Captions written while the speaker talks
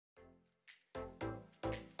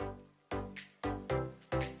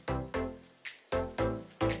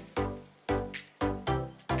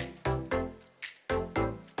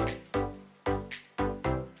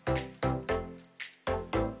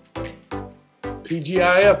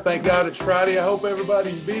TGIF, thank God it's Friday. I hope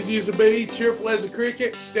everybody's busy as a bee, cheerful as a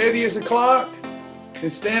cricket, steady as a clock,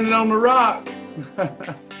 and standing on the rock.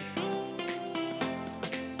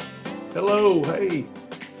 Hello, hey.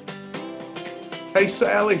 Hey,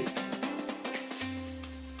 Sally.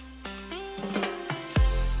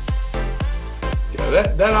 Yeah,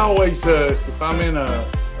 that always, if I'm in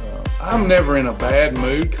I'm never in a bad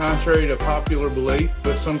mood, contrary to popular belief,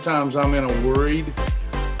 but sometimes I'm in a worried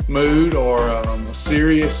mood or a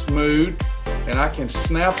serious mood, and I can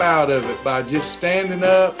snap out of it by just standing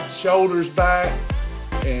up, shoulders back,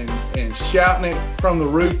 and shouting it from the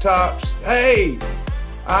rooftops. Hey,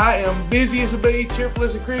 I am busy as a bee, cheerful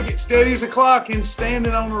as a cricket, steady as a clock, and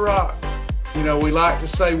standing on the rock. You know, we like to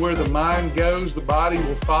say where the mind goes, the body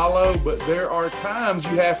will follow, but there are times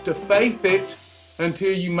you have to faith it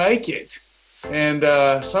until you make it. And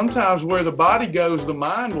sometimes where the body goes, the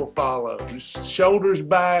mind will follow. Just shoulders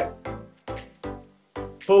back,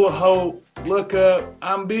 full of hope, look up.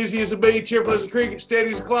 I'm busy as a bee, cheerful as a cricket,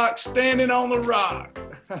 steady as a clock, standing on the rock.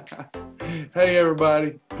 Hey,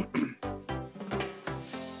 everybody.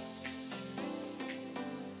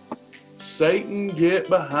 Satan, get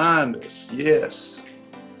behind us. Yes.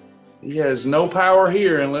 He has no power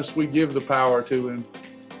here unless we give the power to him.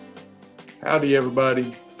 Howdy,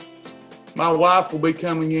 everybody. My wife will be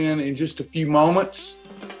coming in just a few moments.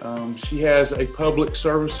 She has a public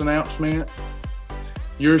service announcement.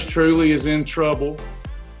 Yours truly is in trouble.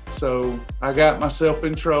 So I got myself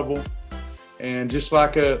in trouble. And just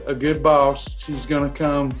like a good boss, she's going to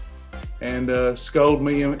come and scold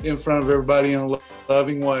me in front of everybody in a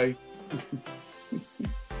loving way.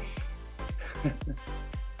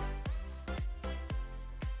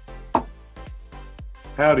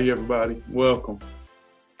 Howdy, everybody. Welcome.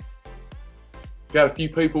 Got a few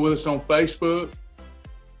people with us on Facebook.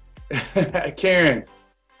 Karen,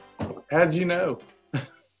 how'd you know?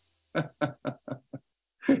 How'd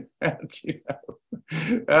you know?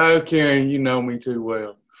 Oh, Karen, you know me too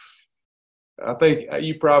well. I think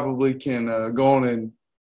you probably can go on and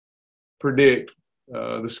predict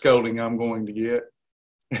the scolding I'm going to get.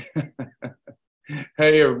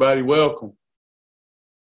 Hey, everybody, welcome.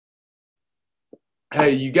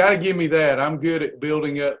 Hey, you got to give me that. I'm good at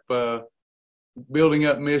building up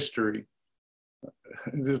mystery.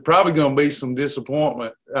 There's probably going to be some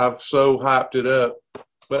disappointment. I've so hyped it up.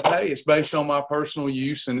 But hey, it's based on my personal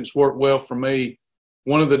use and it's worked well for me.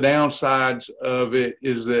 One of the downsides of it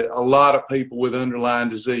is that a lot of people with underlying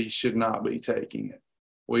disease should not be taking it.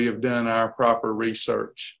 We have done our proper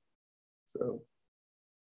research. So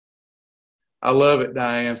I love it,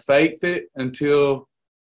 Diane. Faith it until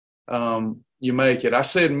you make it. I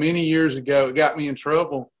said many years ago, it got me in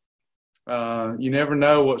trouble. You never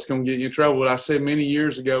know what's going to get you in trouble. But I said many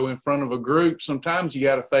years ago in front of a group, sometimes you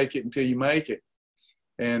got to fake it until you make it.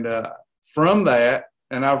 And from that,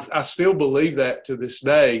 and I still believe that to this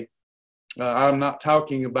day, I'm not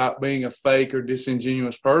talking about being a fake or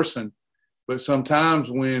disingenuous person, but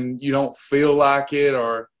sometimes when you don't feel like it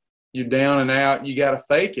or you're down and out, you got to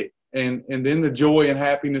fake it. And then the joy and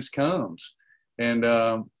happiness comes. And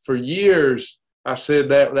for years, I said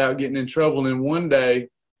that without getting in trouble. And one day,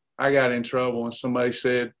 I got in trouble and somebody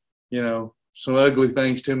said, you know, some ugly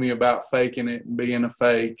things to me about faking it and being a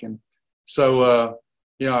fake. And so,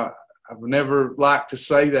 you know, I've never liked to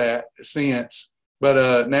say that since.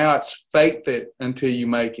 But now it's faith it until you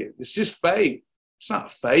make it. It's just faith. It's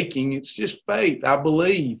not faking. It's just faith. I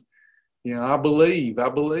believe. You know, I believe.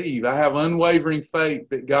 I have unwavering faith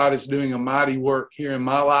that God is doing a mighty work here in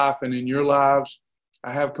my life and in your lives.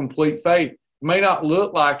 I have complete faith. It may not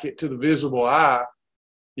look like it to the visible eye.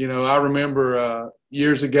 You know, I remember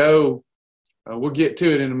years ago, we'll get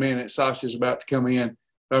to it in a minute. Sasha's about to come in.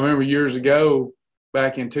 I remember years ago,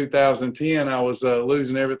 back in 2010, I was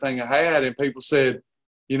losing everything I had, and people said,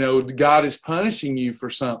 you know, God is punishing you for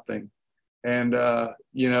something. And,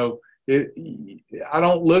 you know, I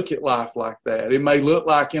don't look at life like that. It may look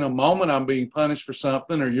like in a moment I'm being punished for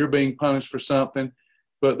something or you're being punished for something,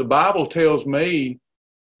 but the Bible tells me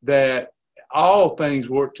that all things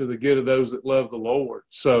work to the good of those that love the Lord.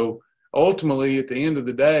 So ultimately, at the end of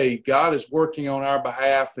the day, God is working on our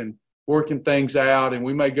behalf and working things out, and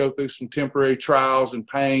we may go through some temporary trials and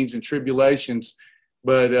pains and tribulations,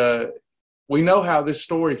 but we know how this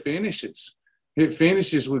story finishes. It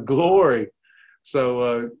finishes with glory.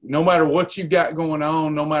 So no matter what you've got going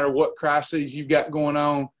on, no matter what crises you've got going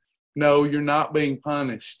on, no, you're not being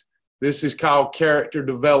punished. This is called character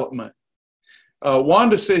development.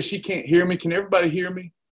 Wanda says she can't hear me. Can everybody hear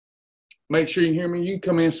me? Make sure you hear me. You can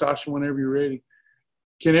come in, Sasha, whenever you're ready.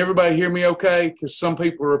 Can everybody hear me okay? Because some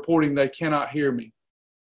people are reporting they cannot hear me.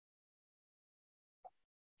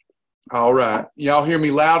 All right. Y'all hear me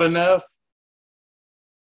loud enough?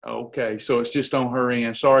 Okay, so it's just on her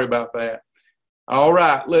end. Sorry about that. All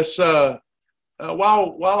right, let's while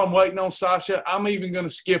I'm waiting on Sasha, I'm even going to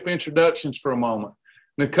skip introductions for a moment.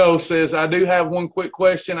 Nicole says, I do have one quick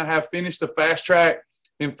question. I have finished the fast track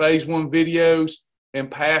in phase 1 videos and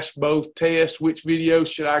passed both tests. Which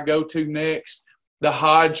videos should I go to next? The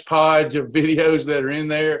hodgepodge of videos that are in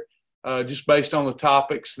there, just based on the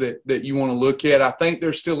topics that you want to look at. I think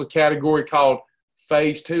there's still a category called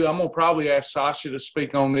phase 2. I'm going to probably ask Sasha to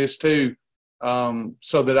speak on this too,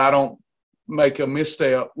 so that I don't make a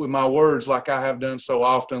misstep with my words like I have done so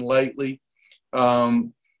often lately.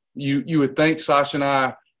 You would think Sasha and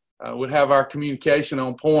I would have our communication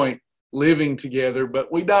on point living together,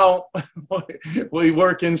 but we don't. We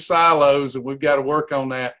work in silos, and we've got to work on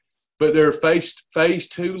that. But there are phase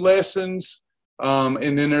 2 lessons,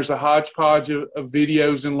 and then there's a hodgepodge of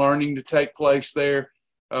videos and learning to take place there.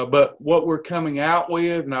 But what we're coming out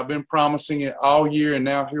with, and I've been promising it all year, and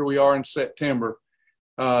now here we are in September,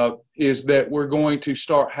 is that we're going to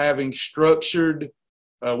start having structured.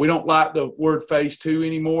 We don't like the word phase 2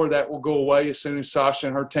 anymore. That will go away as soon as Sasha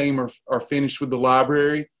and her team are finished with the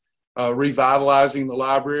library, revitalizing the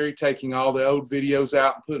library, taking all the old videos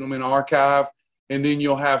out and putting them in archive. And then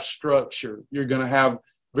you'll have structure. You're going to have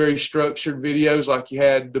very structured videos like you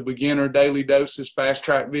had the beginner daily doses, fast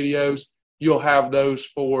track videos. You'll have those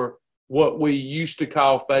for what we used to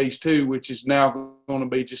call phase 2, which is now going to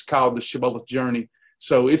be just called the Shibboleth journey.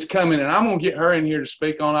 So it's coming, and I'm going to get her in here to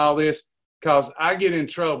speak on all this because I get in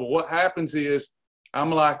trouble. What happens is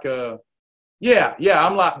I'm like, I'm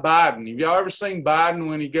like Biden. Have y'all ever seen Biden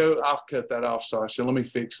when he goes? I'll cut that off, Sasha. Let me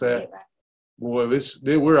fix that. Boy,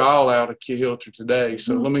 we're all out of kilter today,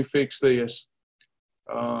 so let me fix this.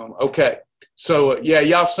 Okay. So,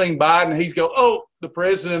 y'all seen Biden. He's go, oh, the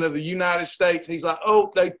president of the United States. He's like,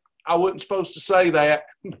 oh, I wasn't supposed to say that.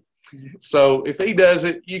 So if he does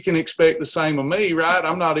it, you can expect the same of me, right?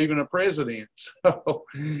 I'm not even a president. So.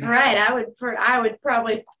 Right. I would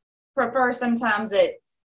probably prefer sometimes that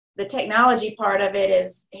the technology part of it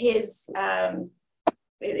is his. You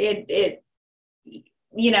need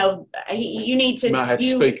to. You might have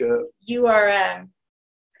to speak up.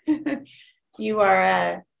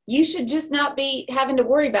 You should just not be having to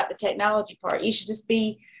worry about the technology part. You should just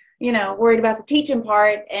be, worried about the teaching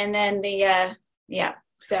part, and then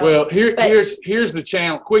So, well, here's the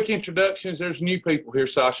channel. Quick introductions. There's new people here,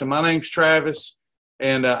 Sasha. My name's Travis,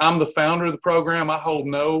 and I'm the founder of the program. I hold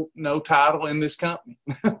no title in this company.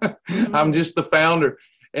 I'm just the founder.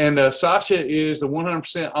 And Sasha is the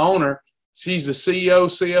 100% owner. She's the CEO,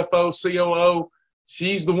 CFO, COO.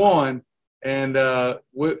 She's the one. And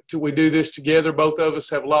we do this together. Both of us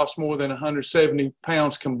have lost more than 170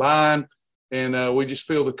 pounds combined. And we just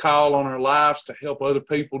feel the call on our lives to help other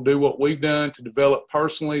people do what we've done, to develop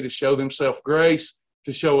personally, to show themselves grace,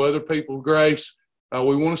 to show other people grace.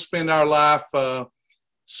 We want to spend our life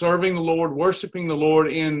serving the Lord, worshiping the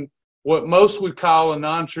Lord in what most would call a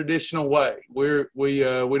non-traditional way. We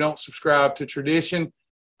don't subscribe to tradition.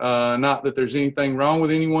 Not that there's anything wrong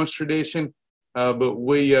with anyone's tradition, but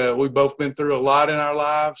we've both been through a lot in our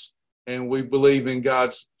lives, and we believe in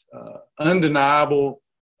God's undeniable,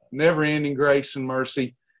 never-ending grace and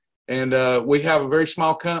mercy. And we have a very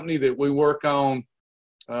small company that we work on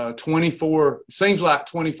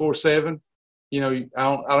 24/7.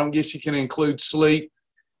 I don't guess you can include sleep,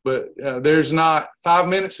 but there's not 5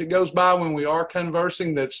 minutes that goes by when we are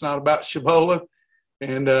conversing that's not about Shibboleth.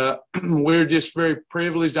 And we're just very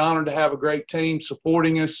privileged, honored to have a great team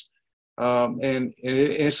supporting us. And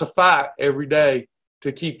it's a fight every day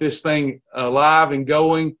to keep this thing alive and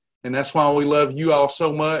going. And that's why we love you all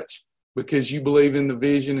so much, because you believe in the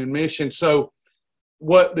vision and mission. So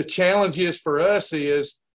what the challenge is for us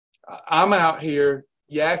is I'm out here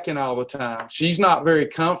yakking all the time. She's not very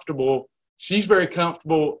comfortable. She's very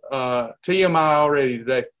comfortable, TMI already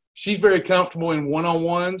today. She's very comfortable in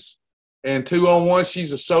one-on-ones and two-on-ones.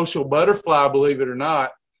 She's a social butterfly, believe it or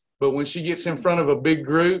not. But when she gets in front of a big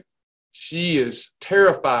group, she is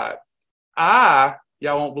terrified. Y'all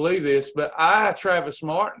won't believe this, but Travis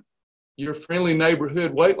Martin, your friendly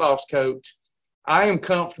neighborhood weight loss coach, I am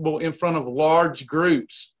comfortable in front of large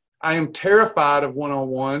groups. I am terrified of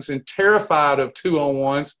one-on-ones and terrified of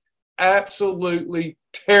two-on-ones, absolutely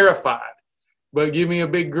terrified. But give me a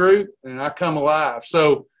big group and I come alive.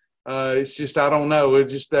 So it's just, I don't know.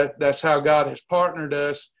 It's just that's how God has partnered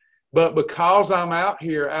us. But because I'm out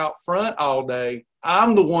here out front all day,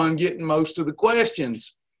 I'm the one getting most of the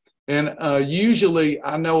questions. And usually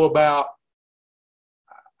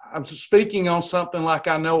I'm speaking on something like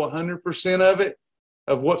I know 100% of it,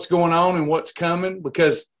 of what's going on and what's coming,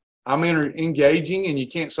 because I'm engaging, and you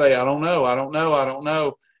can't say, I don't know, I don't know, I don't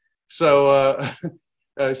know. So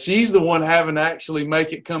she's the one having to actually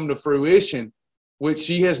make it come to fruition, which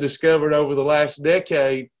she has discovered over the last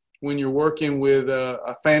decade. When you're working with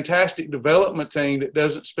a fantastic development team that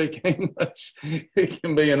doesn't speak English, it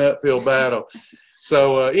can be an uphill battle.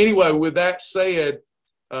 So anyway, with that said,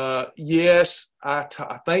 yes, I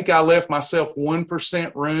think I left myself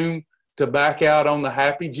 1% room to back out on the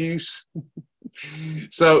happy juice.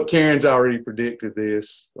 So Karen's already predicted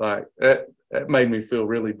this. Like that made me feel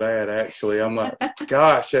really bad, actually. I'm like,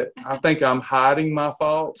 gosh, I think I'm hiding my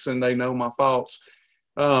faults, and they know my faults.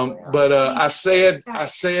 But I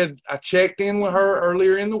checked in with her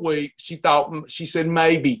earlier in the week. She said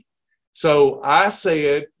maybe. So I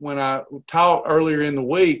said, when I talked earlier in the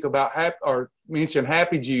week about mentioned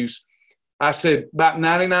happy juice, I said about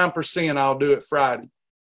 99% I'll do it Friday.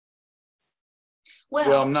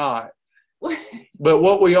 Well, I'm not. But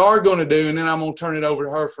what we are going to do, and then I'm going to turn it over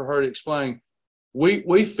to her for her to explain.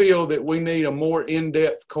 We feel that we need a more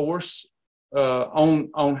in-depth course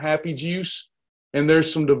on happy juice. And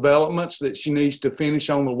there's some developments that she needs to finish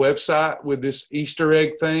on the website with this Easter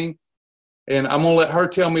egg thing. And I'm going to let her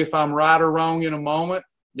tell me if I'm right or wrong in a moment.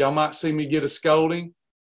 Y'all might see me get a scolding.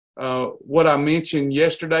 What I mentioned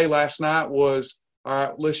last night was, all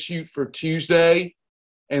right, let's shoot for Tuesday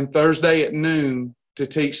and Thursday at noon to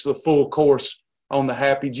teach the full course on the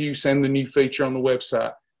happy juice and the new feature on the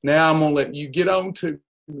website. Now I'm going to let you get on to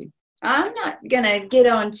me. I'm not going to get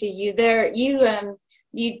on to you there. You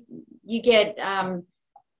get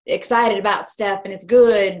excited about stuff, and it's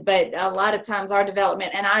good, but a lot of times our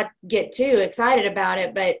development, and I get too excited about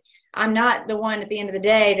it, but I'm not the one at the end of the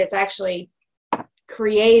day that's actually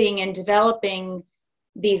creating and developing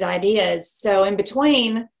these ideas. So in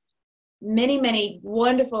between many, many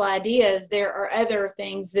wonderful ideas, there are other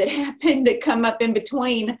things that happen that come up in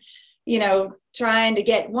between, trying to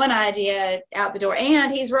get one idea out the door. And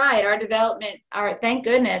he's right, our development, thank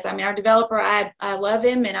goodness. I mean, our developer, I love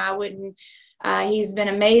him, and I wouldn't, he's been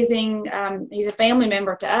amazing. He's a family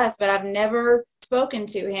member to us, but I've never spoken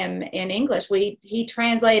to him in English. He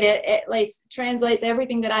translates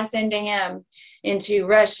everything that I send to him into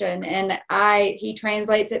Russian, and he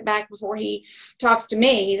translates it back before he talks to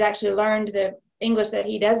me. He's actually learned the English that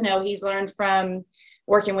he does know. He's learned from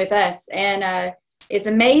working with us, and it's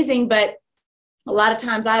amazing. But a lot of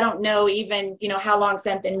times I don't know even, how long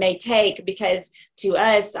something may take, because to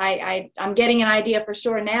us, I'm getting an idea for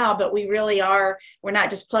sure now, but we're not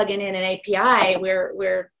just plugging in an API.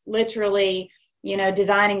 We're literally,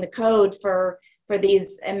 designing the code for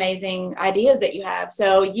these amazing ideas that you have.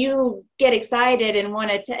 So you get excited and want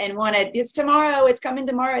to, it's tomorrow, it's coming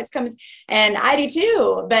tomorrow, it's coming. And I do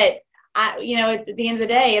too, but at the end of the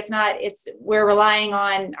day, we're relying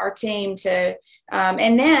on our team to,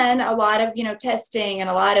 and then a lot of, testing and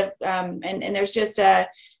a lot of, and there's just so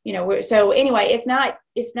anyway, it's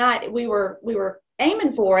not, we were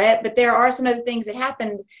aiming for it, but there are some other things that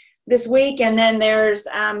happened this week. And then there's,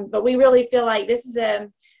 but we really feel like this is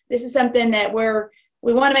something that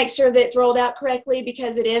we want to make sure that it's rolled out correctly,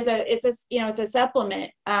 because it's a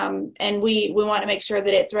supplement. And we want to make sure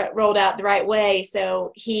that it's rolled out the right way.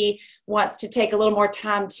 So he wants to take a little more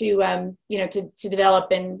time to, to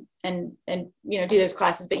develop and do those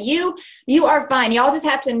classes. But you are fine. Y'all just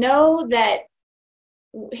have to know that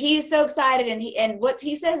he's so excited, and what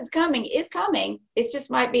he says is coming. It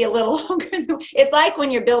just might be a little longer. It's like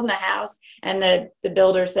when you're building a house and the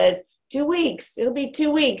builder says, 2 weeks, it'll be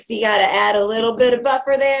 2 weeks. You got to add a little bit of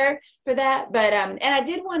buffer there for that. But, and I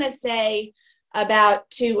did want to say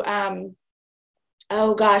which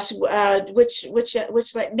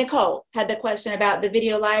Nicole had the question about the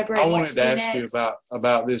video library. I wanted to ask you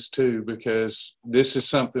about this too, because this is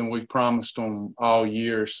something we've promised them all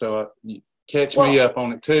year. So catch me up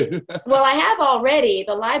on it too. Well, I have already.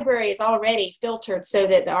 The library is already filtered so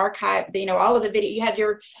that the archive, all of the video, you have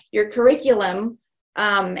your curriculum,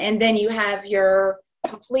 and then you have your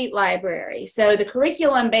complete library. So the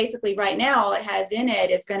curriculum basically right now, all it has in it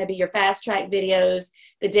is going to be your fast track videos,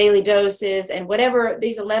 the daily doses, and whatever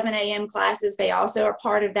these 11 a.m. classes, they also are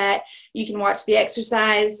part of that. You can watch the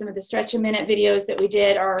exercise. Some of the stretch a minute videos that we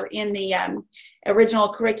did are in the original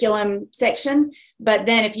curriculum section. But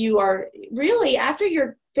then if you are really, after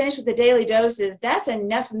you're finished with the daily doses, that's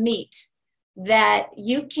enough meat that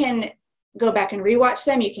you can go back and rewatch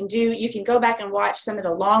them. You can go back and watch some of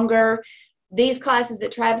the longer, these classes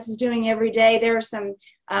that Travis is doing every day. There are some,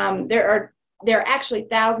 there are actually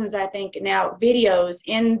thousands, I think now, videos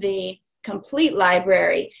in the complete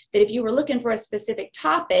library that if you were looking for a specific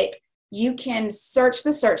topic, you can search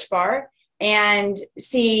the search bar and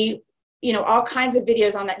see you know, all kinds of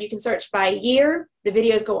videos on that. You can search by year. The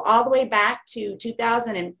videos go all the way back to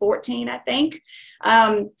 2014, I think.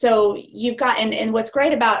 So you've got, and what's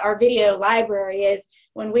great about our video library is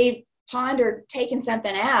when we've pondered taking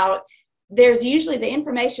something out, there's usually the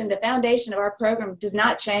information, the foundation of our program does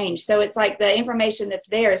not change. So it's like the information that's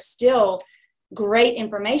there is still great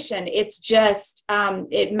information. It's just,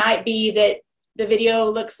 it might be that the video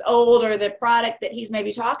looks old, or the product that he's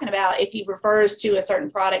maybe talking about, if he refers to a certain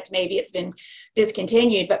product, maybe it's been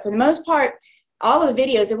discontinued. But for the most part, all of the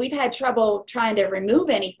videos, and we've had trouble trying to remove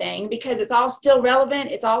anything because it's all still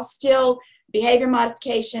relevant. It's all still behavior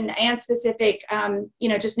modification and specific, you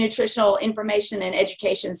know, just nutritional information and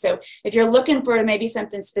education. So if you're looking for maybe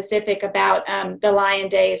something specific about the lion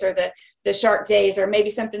days or the shark days, or maybe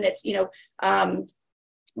something that's, you know,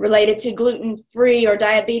 related to gluten-free or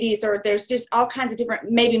diabetes, or there's just all kinds of different,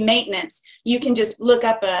 maybe maintenance, you can just look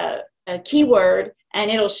up a keyword and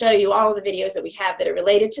it'll show you all of the videos that we have that are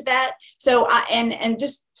related to that. So and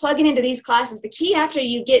just plugging into these classes, the key after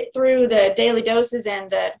you get through the daily doses and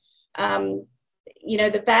the you know,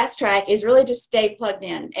 the fast track is really just stay plugged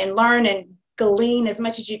in and learn and glean as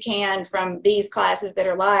much as you can from these classes that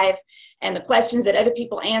are live, and the questions that other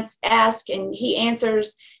people ask and he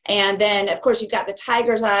answers. And then of course you've got the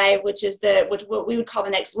tiger's eye, which is what we would call the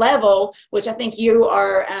next level, which I think you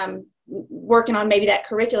are working on, maybe that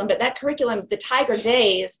curriculum. But that curriculum, the Tiger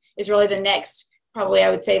Days, is really the next, probably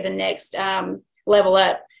I would say the next level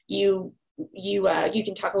up. You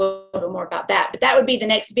can talk a little bit more about that, but that would be the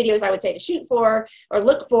next videos I would say to shoot for or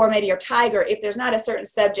look for, maybe your tiger, if there's not a certain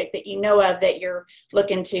subject that you know of that you're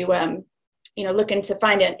looking to you know, looking to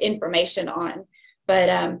find information on. But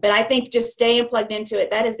I think just staying plugged into it,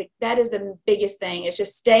 that is the biggest thing. It's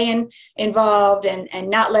just staying involved and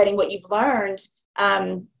not letting what you've learned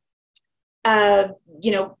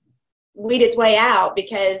you know, weed its way out,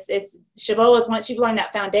 because it's Shibboleth. Once you've learned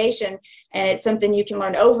that foundation, and it's something you can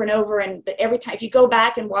learn over and over, and every time if you go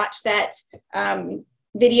back and watch that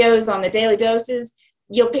videos on the daily doses,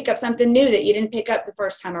 you'll pick up something new that you didn't pick up the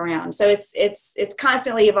first time around. So it's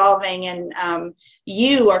constantly evolving, and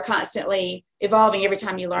you are constantly evolving every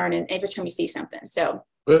time you learn and every time you see something. So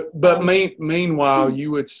but meanwhile,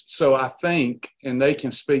 you would, so I think, and they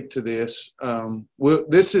can speak to this,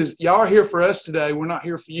 this is, y'all are here for us today, we're not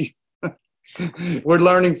here for you. We're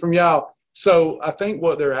learning from y'all. So I think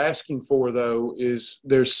what they're asking for, though, is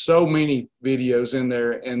there's so many videos in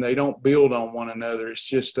there and they don't build on one another. It's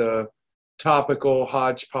just a topical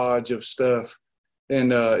hodgepodge of stuff.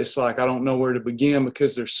 And it's like, I don't know where to begin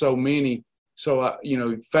because there's so many. So, you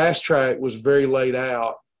know, Fast Track was very laid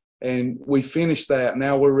out, and we finished that.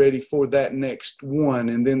 Now we're ready for that next one,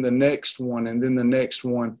 and then the next one, and then the next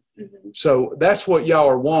one. Mm-hmm. So that's what y'all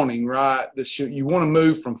are wanting, right? You want to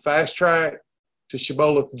move from Fast Track to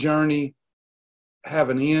Shibboleth Journey, have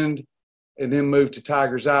an end, and then move to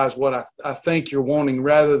Tiger's Eyes. What I think you're wanting,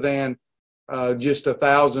 rather than just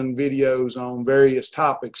 1,000 videos on various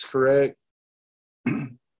topics, correct? Well,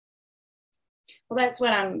 that's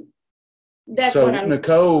what I'm.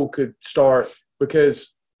 Nicole could start,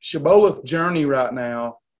 because Shibboleth Journey right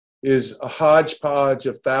now is a hodgepodge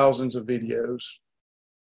of thousands of videos.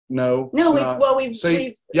 No, y'all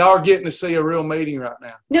are getting to see a real meeting right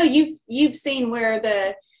now. No, you've seen where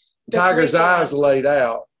the Tiger's Eyes laid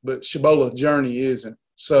out, but Shibboleth Journey isn't.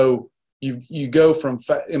 So you go from,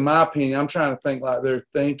 in my opinion, I'm trying to think like they're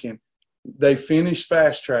thinking. They finished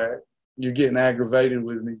Fast Track. You're getting aggravated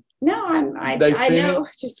with me. No, I know.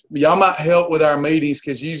 Y'all might help with our meetings,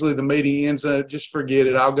 because usually the meeting ends up, just forget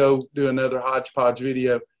it. I'll go do another hodgepodge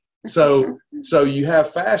video. So you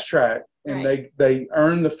have Fast Track, and right. they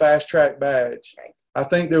earn the Fast Track badge. Right. I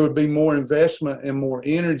think there would be more investment and more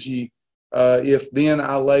energy if then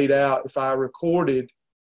I laid out, if I recorded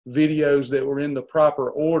videos that were in the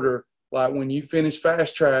proper order, like when you finish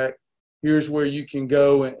Fast Track, here's where you can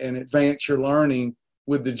go and advance your learning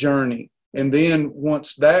with the journey. And then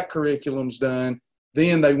once that curriculum's done,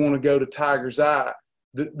 then they want to go to Tiger's Eye.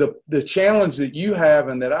 The challenge that you have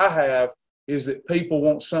and that I have is that people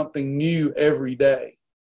want something new every day.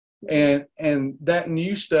 And that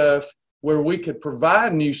new stuff, where we could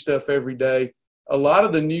provide new stuff every day, a lot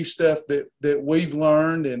of the new stuff that we've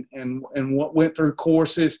learned and what went through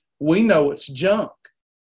courses, we know it's junk.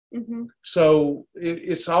 Mm-hmm. So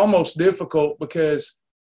it's almost difficult, because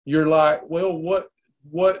you're like, well,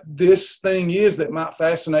 what this thing is that might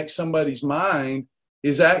fascinate somebody's mind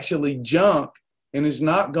is actually junk and is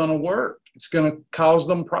not going to work. It's going to cause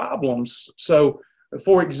them problems. So,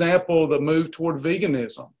 for example, the move toward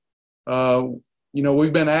veganism. You know,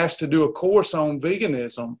 we've been asked to do a course on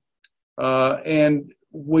veganism, and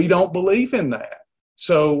we don't believe in that.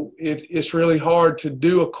 So it's really hard to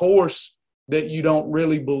do a course that you don't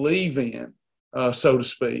really believe in, so to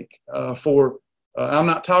speak. I'm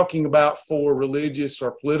not talking about for religious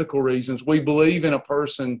or political reasons. We believe in a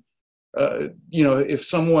person. If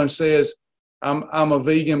someone says, I'm a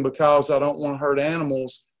vegan because I don't want to hurt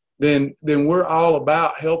animals, then we're all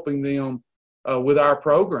about helping them with our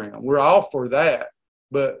program. We're all for that.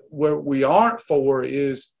 But what we aren't for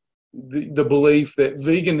is the belief that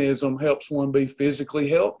veganism helps one be physically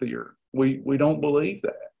healthier. We don't believe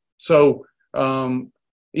that. So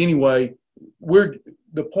anyway,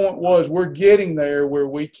 the point was we're getting there where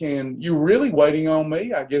we can. You're really waiting on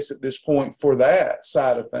me, I guess, at this point for that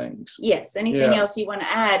side of things. Yes. Anything else you want to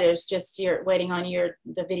add is just you're waiting on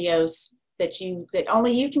the videos that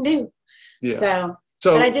only you can do. Yeah.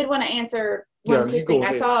 So but I did want to answer one quick thing.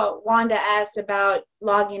 I saw Wanda asked about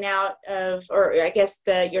logging out of, or I guess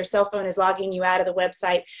your cell phone is logging you out of the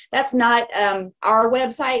website. That's not our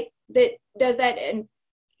website that does that, and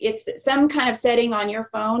it's some kind of setting on your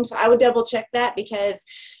phone. So I would double check that, because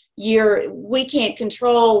we can't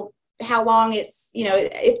control how long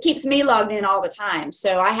it keeps me logged in all the time.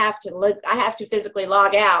 So I have to physically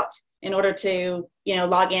log out in order to,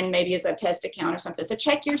 log in maybe as a test account or something. So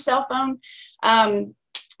check your cell phone,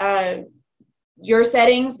 your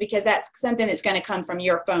settings, because that's something that's going to come from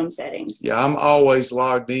your phone settings. Yeah, I'm always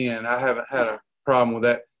logged in. I haven't had a problem with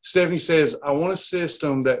that. Stephanie says, I want a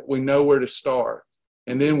system that we know where to start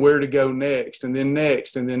and then where to go next, and then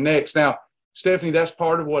next, and then next. Now, Stephanie, that's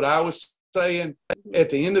part of what I was saying. At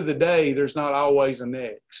the end of the day, there's not always a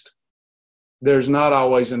next. There's not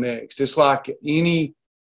always a next. It's like any,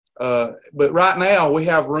 but right now we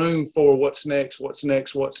have room for what's next, what's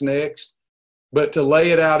next, what's next. But to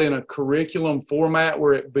lay it out in a curriculum format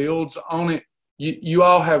where it builds on it, you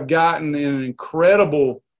all have gotten an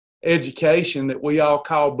incredible education that we all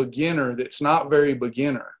call beginner that's not very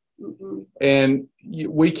beginner. Mm-hmm. And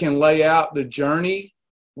we can lay out the journey,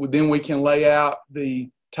 then we can lay out the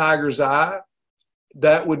tiger's eye.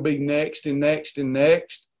 That would be next and next and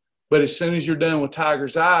next. But as soon as you're done with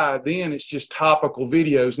tiger's eye, then it's just topical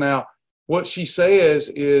videos. Now, what she says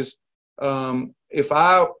is, if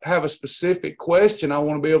I have a specific question, I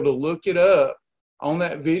want to be able to look it up on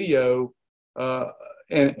that video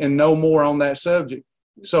and know more on that subject.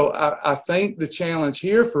 So I think the challenge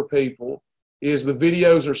here for people is the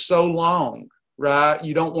videos are so long, right?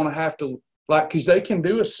 You don't want to have to, because they can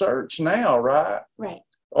do a search now, right? Right.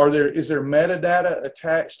 Is there metadata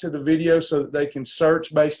attached to the video so that they can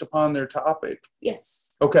search based upon their topic?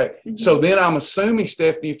 Yes. Okay. Mm-hmm. So then I'm assuming,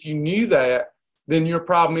 Stephanie, if you knew that, then your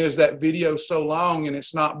problem is that video is so long and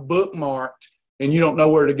it's not bookmarked and you don't know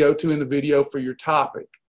where to go to in the video for your topic.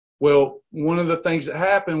 Well, one of the things that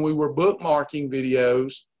happened, we were bookmarking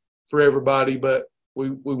videos for everybody, but we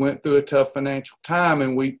went through a tough financial time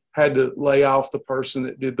and we had to lay off the person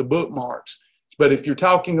that did the bookmarks. But if you're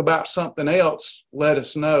talking about something else, let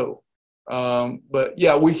us know. But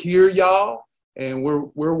yeah, we hear y'all and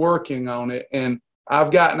we're working on it. And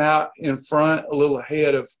I've gotten out in front a little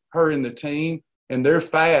ahead of her and the team, and they're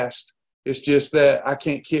fast. It's just that I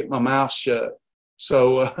can't keep my mouth shut.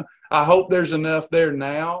 So I hope there's enough there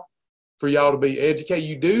now for y'all to be educated.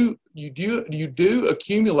 You do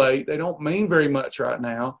accumulate. They don't mean very much right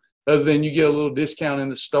now, other than you get a little discount in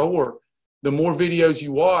the store. The more videos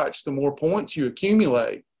you watch, the more points you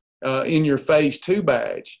accumulate in your phase 2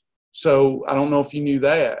 badge. So I don't know if you knew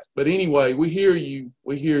that, but anyway, we hear you.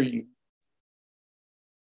 We hear you.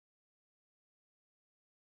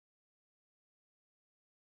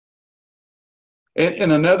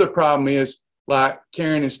 And another problem is, like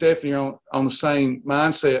Karen and Stephanie are on the same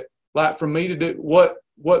mindset. Like for me to do what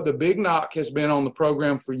the big knock has been on the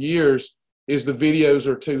program for years is the videos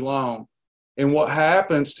are too long. And what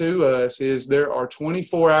happens to us is there are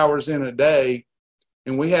 24 hours in a day,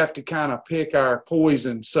 and we have to kind of pick our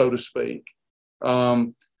poison, so to speak.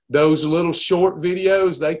 Those little short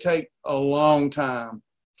videos, they take a long time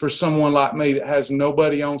for someone like me that has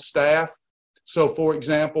nobody on staff. So, for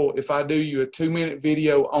example, if I do you a 2-minute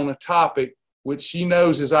video on a topic, which she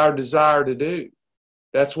knows is our desire to do,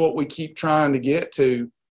 that's what we keep trying to get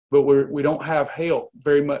to, but we don't have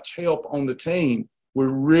very much help on the team. We're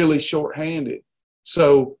really shorthanded.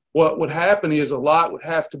 So what would happen is a lot would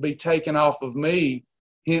have to be taken off of me,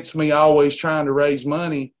 hence me always trying to raise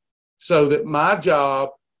money, so that my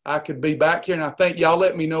job, I could be back here. And I think y'all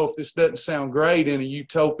let me know if this doesn't sound great in a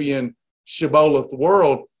utopian Shibboleth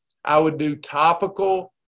world. I would do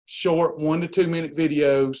topical, short 1 to 2 minute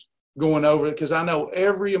videos going over it, because I know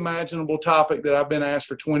every imaginable topic that I've been asked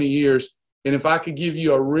for 20 years. And if I could give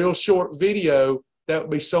you a real short video that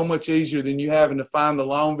would be so much easier than you having to find the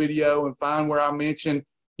long video and find where I mention,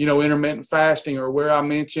 intermittent fasting, or where I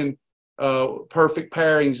mention perfect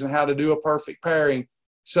pairings and how to do a perfect pairing.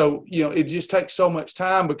 So, it just takes so much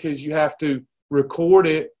time because you have to record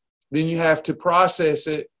it, then you have to process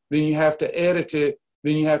it, then you have to edit it,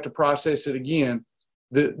 then you have to process it again.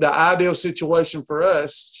 The ideal situation for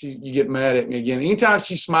us, you get mad at me again. Anytime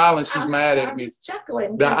she's smiling, she's mad at me. I'm just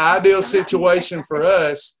chuckling. The ideal situation for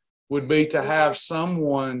us would be to have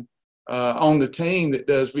someone on the team that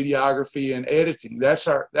does videography and editing. That's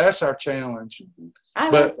our challenge.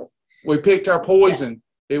 But we picked our poison.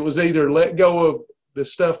 Yeah. It was either let go of the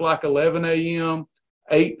stuff like 11 a.m.,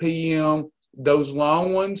 8 p.m., those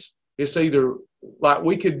long ones. It's either like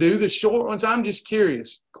we could do the short ones. I'm just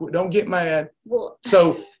curious. Don't get mad.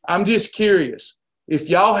 So I'm just curious. If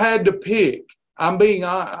y'all had to pick,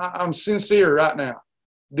 I'm sincere right now.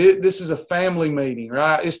 This is a family meeting,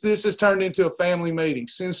 right? This has turned into a family meeting,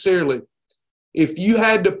 sincerely. If you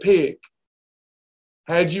had to pick,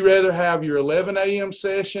 had you rather have your 11 a.m.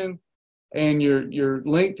 session and your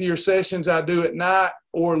length of your sessions I do at night,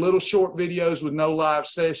 or little short videos with no live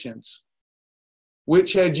sessions?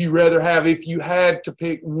 Which had you rather have if you had to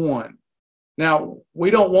pick one? Now,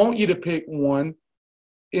 we don't want you to pick one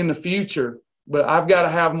in the future, but I've got to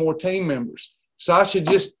have more team members. Sasha,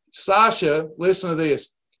 listen to this.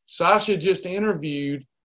 Sasha just interviewed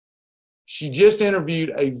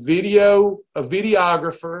a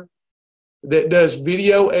videographer that does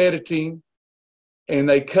video editing, and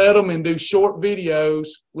they cut them and do short videos.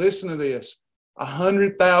 Listen to this,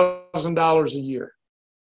 $100,000 a year.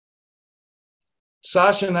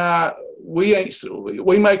 Sasha and I, we make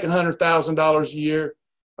 $100,000 a year.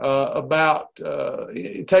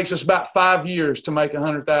 It takes us about 5 years to make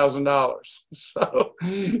 $100,000. So,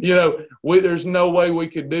 there's no way we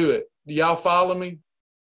could do it. Do y'all follow me?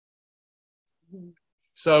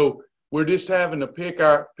 So we're just having to pick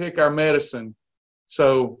our medicine.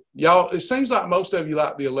 So y'all, it seems like most of you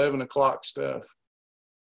like the 11 o'clock stuff.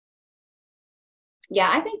 Yeah,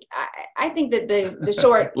 I think that the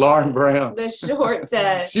short Lauren Brown. The short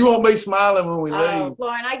she won't be smiling when we leave.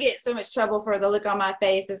 Lauren, I get so much trouble for the look on my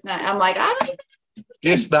face. It's not, I'm like, I don't even.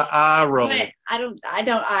 It's the eye roll. But I don't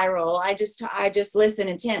eye roll. I just listen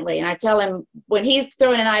intently, and I tell him when he's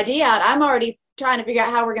throwing an idea out, I'm already trying to figure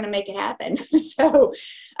out how we're going to make it happen. So,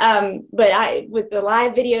 but with the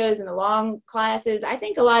live videos and the long classes, I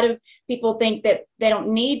think a lot of people think that they don't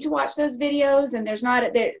need to watch those videos, and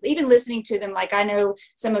they're even listening to them. Like I know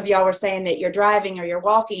some of y'all were saying that you're driving or you're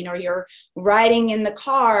walking or you're riding in the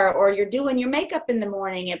car or you're doing your makeup in the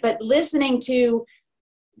morning, but listening to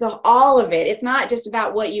all of it. It's not just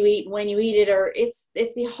about what you eat, when you eat it, or it's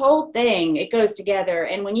the whole thing. It goes together.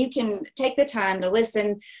 And when you can take the time to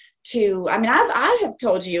listen to, I have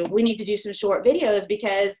told you we need to do some short videos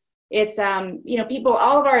because it's, people,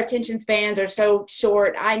 all of our attention spans are so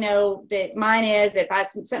short. I know that mine is, if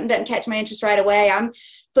something doesn't catch my interest right away, I'm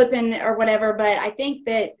flipping or whatever. But I think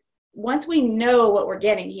that once we know what we're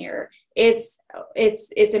getting here, it's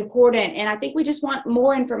important. And I think we just want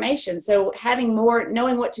more information. So having more,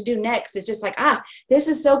 knowing what to do next is just like, this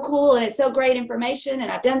is so cool. And it's so great information.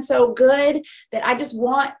 And I've done so good that I just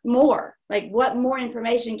want more. Like, what more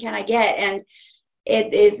information can I get? And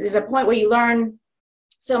it is a point where you learn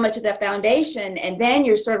so much of the foundation, and then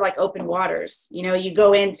you're sort of like open waters. You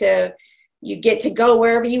get to go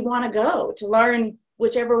wherever you want to go to learn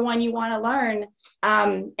whichever one you want to learn.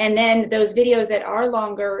 And then those videos that are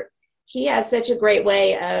longer, he has such a great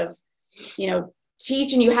way of,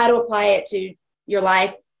 teaching you how to apply it to your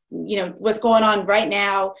life, what's going on right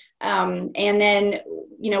now. And then,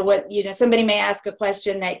 somebody may ask a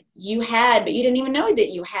question that you had, but you didn't even know that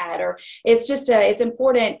you had, or it's just, it's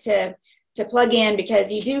important to plug in,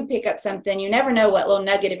 because you do pick up something. You never know what little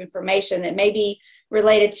nugget of information that may be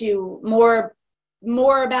related to more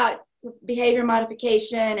about behavior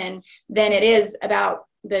modification and than it is about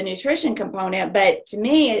the nutrition component. But to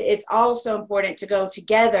me, it's also important to go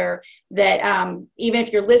together, that even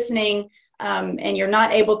if you're listening and you're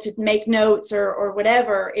not able to make notes or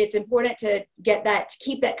whatever, it's important to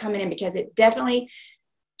keep that coming in, because it definitely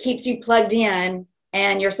keeps you plugged in,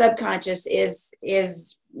 and your subconscious is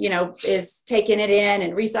taking it in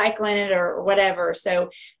and recycling it or whatever. So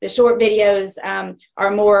the short videos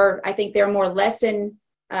are more, I think they're more lesson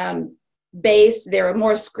based. They're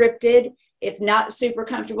more scripted. It's not super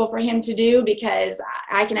comfortable for him to do, because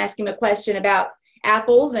I can ask him a question about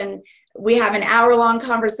apples and we have an hour-long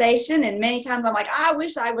conversation. And many times I'm like, I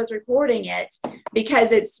wish I was recording it,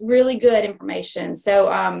 because it's really good information. So,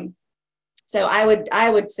 so I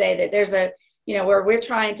would say that there's where we're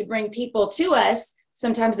trying to bring people to us.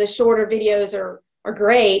 Sometimes the shorter videos are are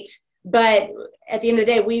great, but at the end of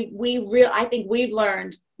the day, I think we've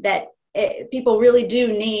learned that people really do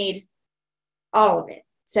need all of it.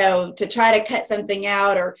 So to try to cut something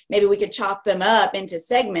out, or maybe we could chop them up into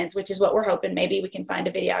segments, which is what we're hoping maybe we can find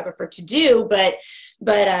a videographer to do. But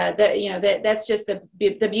that's just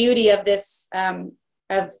the beauty of this,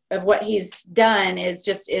 of what he's done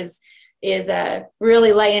is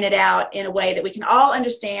really laying it out in a way that we can all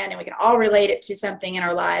understand and we can all relate it to something in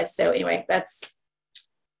our lives. So anyway,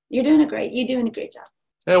 you're doing a great job.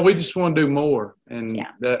 Yeah, we just want to do more, and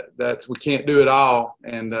that's we can't do it all,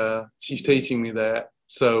 and she's teaching me that.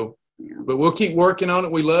 So, but we'll keep working on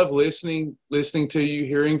it. We love listening to you,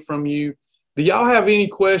 hearing from you. Do y'all have any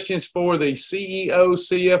questions for the CEO,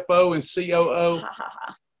 CFO, and COO?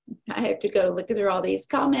 I have to go look through all these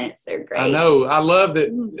comments. They're great. I know. I love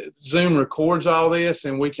that Zoom records all this,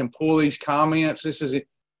 and we can pull these comments. This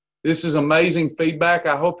is amazing feedback.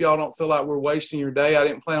 I hope y'all don't feel like we're wasting your day. I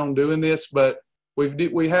didn't plan on doing this, but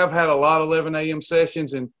we have had a lot of 11 a.m.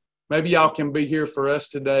 sessions, and maybe y'all can be here for us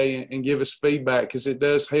today and give us feedback, because it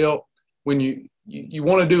does help when you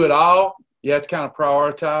want to do it all. You have to kind of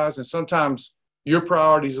prioritize, and sometimes your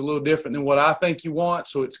priority is a little different than what I think you want,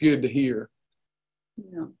 so it's good to hear.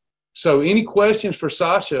 Yeah. So any questions for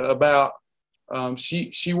Sasha about,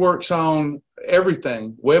 she works on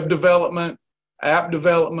everything, web development, app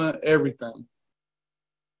development, everything.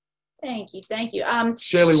 Thank you.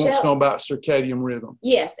 Shelly wants to know about circadian rhythm.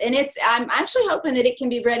 Yes, and I'm actually hoping that it can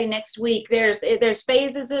be ready next week. There's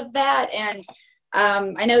phases of that, and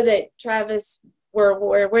I know that Travis,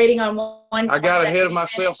 we're waiting on one. I got ahead of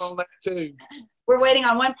myself on that too. We're waiting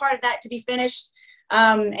on one part of that to be finished,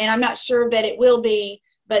 and I'm not sure that it will be,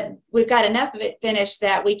 but we've got enough of it finished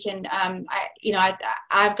that we can. I'm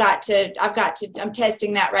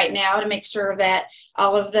testing that right now to make sure that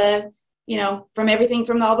all of the, from everything,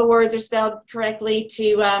 from all the words are spelled correctly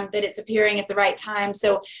to that it's appearing at the right time.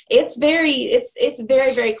 So it's very,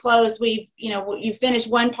 very close. You finish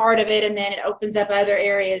one part of it, and then it opens up other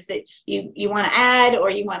areas that you want to add or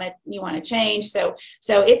you want to change. So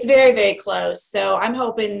it's very, very close. So I'm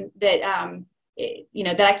hoping that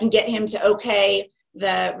that I can get him to okay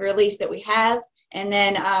the release that we have. And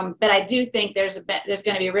then, but I do think there's going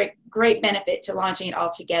to be a great benefit to launching it all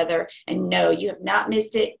together. And no, you have not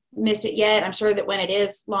missed it yet. I'm sure that when it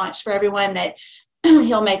is launched for everyone, that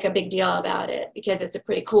he'll make a big deal about it, because it's a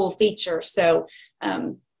pretty cool feature. So,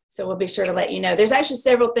 so we'll be sure to let you know. There's actually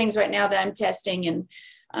several things right now that I'm testing, and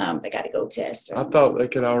they got to go test. I thought they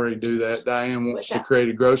could already do that. Diane wants to create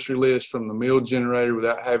a grocery list from the meal generator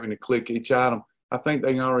without having to click each item. I think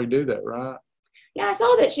they can already do that, right? Yeah, I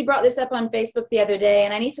saw that she brought this up on Facebook the other day,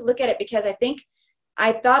 and I need to look at it, because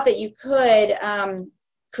I thought that you could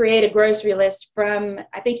create a grocery list from,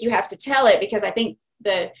 I think you have to tell it, because I think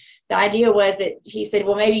the idea was that he said,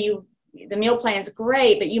 well, maybe the meal plan's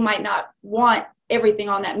great, but you might not want everything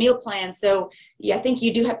on that meal plan. So yeah, I think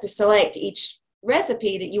you do have to select each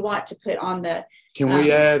recipe that you want to put on the. Can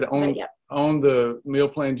we add on the meal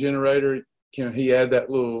plan generator? Can he add that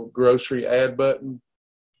little grocery add button?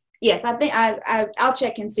 Yes, I think I'll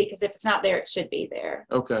check and see, because if it's not there, it should be there.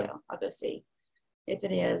 Okay. So I'll go see if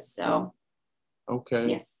it is. So. Okay.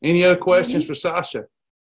 Yes. Any other questions for Sasha?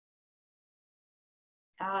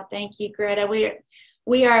 Thank you, Greta.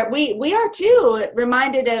 We are too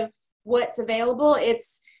reminded of what's available.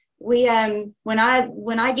 When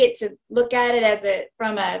I get to look at it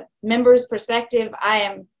from a member's perspective,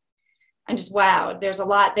 I'm just wowed. There's a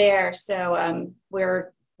lot there. So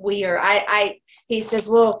he says,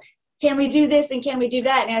 well, can we do this and can we do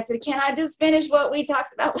that? And I said, can I just finish what we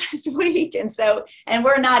talked about last week? And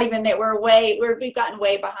we're not even there. We've gotten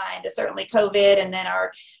way behind. Certainly COVID, and then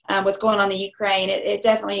our what's going on in the Ukraine. It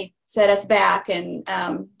definitely set us back, and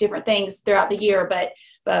different things throughout the year.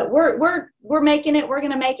 But we're making it. We're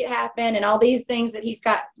going to make it happen. And all these things that he's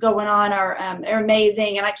got going on are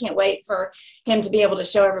amazing. And I can't wait for him to be able to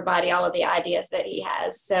show everybody all of the ideas that he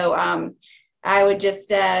has. So I would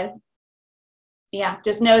just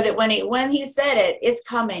just know that when he said it, it's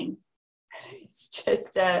coming. It's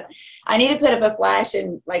just I need to put up a flash,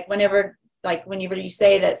 and whenever you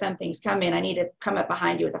say that something's coming, I need to come up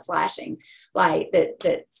behind you with a flashing light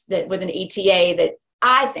that with an ETA that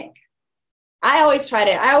I think. I always try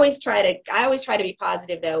to be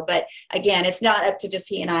positive, though. But again, it's not up to just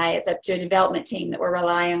he and I. It's up to a development team that we're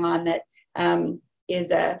relying on that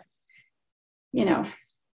is on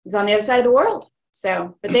the other side of the world.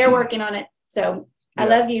 So, but they're working on it. So I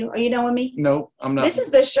love you. Are you done with me? No, I'm not. This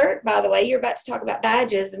is the shirt, by the way. You're about to talk about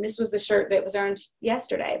badges, and this was the shirt that was earned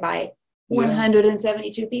yesterday by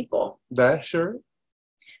 172 people. That shirt?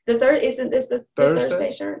 The third, isn't this the Thursday?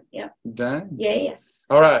 Thursday shirt? Yeah. Dang. Yes.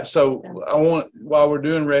 All right. So I want, while we're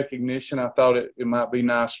doing recognition, I thought it might be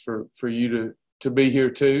nice for you to be here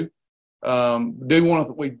too.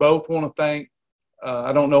 We both want to thank,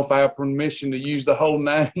 I don't know if I have permission to use the whole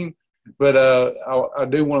name, but I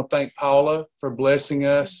do want to thank Paula for blessing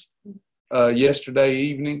us yesterday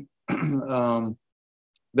evening.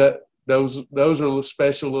 That those are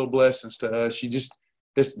special little blessings to us.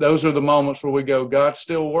 Those are the moments where we go, God's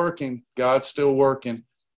still working. God's still working.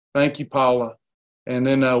 Thank you, Paula. And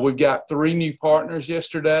then we've got 3 new partners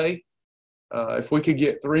yesterday. If we could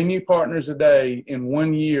get 3 new partners a day in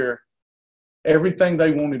 1 year, everything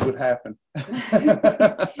they wanted would happen.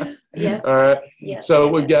 Yeah. All right. Yeah. So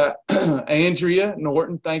we've got Andrea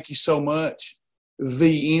Norton. Thank you so much.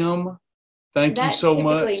 VM. Thank you so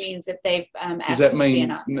much. That typically means that they've asked Does that you mean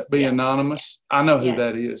to be anonymous. be anonymous? I know who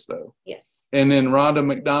that is, though. Yes. And then Rhonda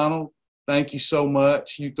McDonald. Thank you so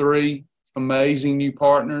much. You 3 amazing new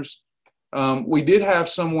partners. We did have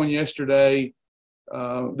someone yesterday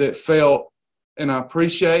that felt, and I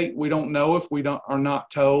appreciate, we don't know if we are not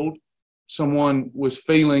told, someone was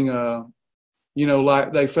feeling,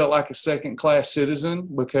 like they felt like a second-class citizen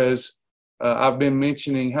because I've been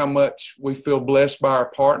mentioning how much we feel blessed by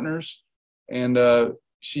our partners. And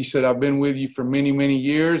she said, I've been with you for many, many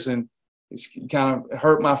years, and it's kind of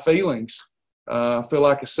hurt my feelings. I feel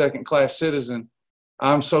like a second-class citizen.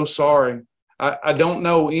 I'm so sorry. I don't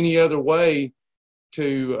know any other way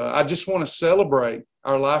to, I just want to celebrate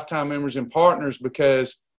our lifetime members and partners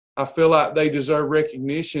because I feel like they deserve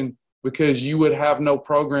recognition because you would have no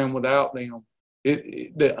program without them.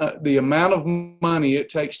 The amount of money it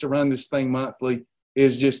takes to run this thing monthly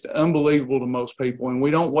is just unbelievable to most people, and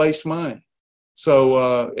we don't waste money.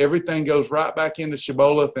 So everything goes right back into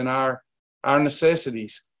Shibboleth and our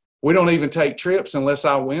necessities. We don't even take trips unless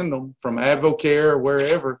I win them from Advocare or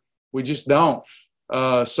wherever. We just don't.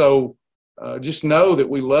 So just know that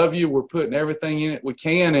we love you. We're putting everything in it we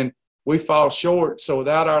can, and we fall short. So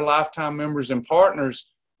without our lifetime members and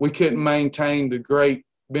partners, we couldn't maintain the great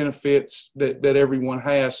benefits that everyone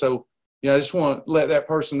has. So, I just want to let that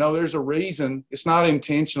person know there's a reason. It's not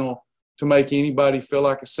intentional to make anybody feel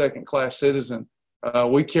like a second-class citizen.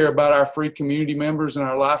 We care about our free community members and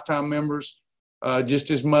our lifetime members just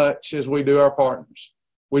as much as we do our partners.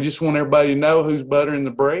 We just want everybody to know who's buttering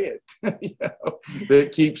the bread,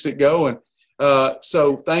 that keeps it going.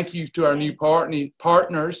 So thank you to our new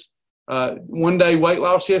partners. 1 day weight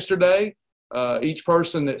loss yesterday. Each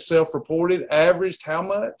person that self-reported averaged how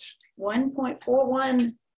much?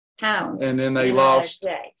 1.41 pounds. And then they lost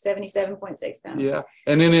 77.6 pounds. Yeah.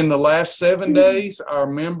 And then in the last 7 days, our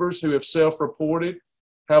members who have self-reported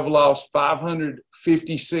have lost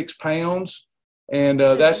 556 pounds. And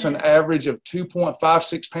that's an average of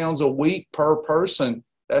 2.56 pounds a week per person.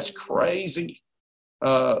 That's crazy.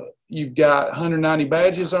 You've got 190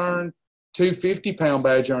 badges earned, 2 50-pound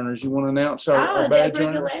badge earners. You want to announce our badge Deborah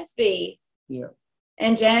earners? Gillespie. Yeah.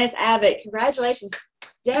 And Janice Abbott. Congratulations,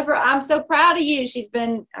 Deborah. I'm so proud of you. She's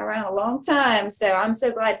been around a long time. So I'm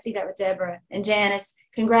so glad to see that with Deborah. And Janice,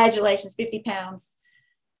 congratulations, 50 pounds.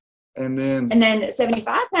 And then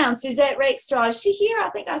 75 pounds, Suzette Rakestraw. Is she here? I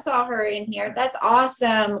think I saw her in here. That's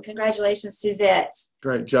awesome. Congratulations, Suzette.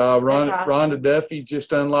 Great job. Awesome. Rhonda Duffy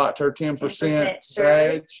just unlocked her 10%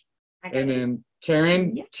 badge. And then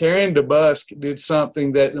Karen DeBusk did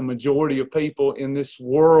something that the majority of people in this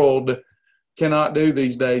world cannot do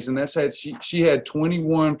these days. And that's she had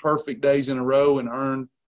 21 perfect days in a row and earned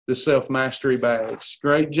the self-mastery badge.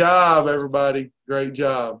 Great job, everybody. Great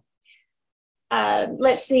job.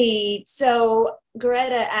 Let's see. So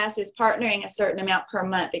Greta asks, is partnering a certain amount per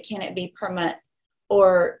month? But can it be per month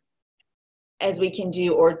or as we can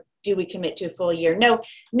do, or do we commit to a full year? No,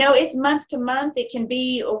 it's month to month. It can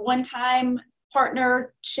be a one-time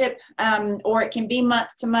partnership, or it can be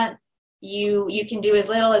month to month. You can do as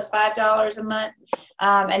little as $5 a month,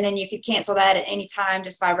 and then you could cancel that at any time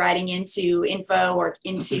just by writing into info or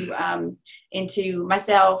into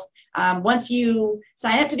myself. Once you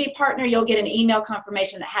sign up to be a partner, you'll get an email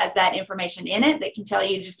confirmation that has that information in it that can tell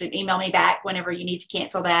you just to email me back whenever you need to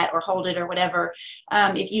cancel that or hold it or whatever.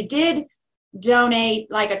 If you did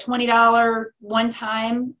donate like a $20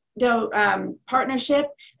 one-time partnership,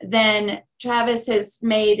 then Travis has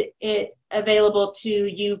made it available to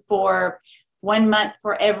you for 1 month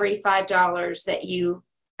for every $5 that you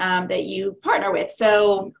partner with.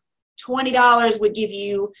 So $20 would give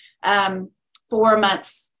you 4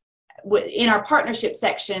 months in our partnership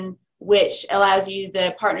section, which allows you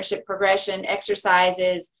the partnership progression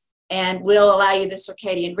exercises and will allow you the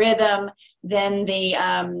circadian rhythm. Then the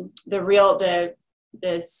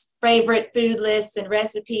favorite food lists and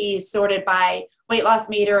recipes sorted by weight loss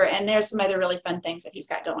meter, and there's some other really fun things that he's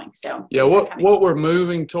got going. So yeah, what we're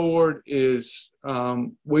moving toward is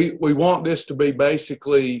we want this to be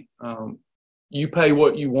basically you pay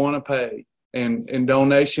what you want to pay, and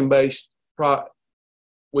donation based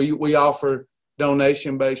we offer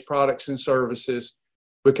donation based products and services,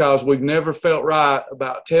 because we've never felt right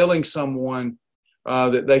about telling someone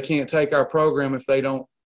that they can't take our program if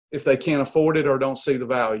they can't afford it or don't see the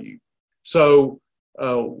value. So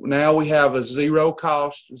now we have a zero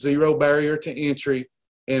cost, zero barrier to entry.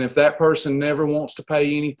 And if that person never wants to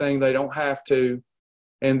pay anything, they don't have to.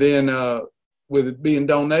 And then with it being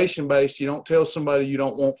donation based, you don't tell somebody you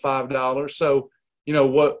don't want $5. So, you know,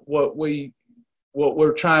 what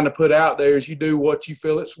we're trying to put out there is you do what you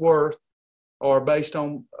feel it's worth, or based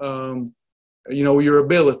on, you know, your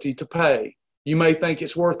ability to pay. You may think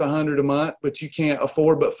it's worth $100 a month, but you can't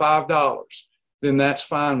afford but $5. Then that's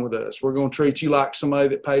fine with us. We're going to treat you like somebody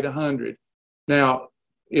that paid $100. Now,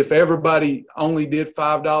 if everybody only did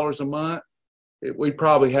 $5 a month, we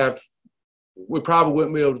probably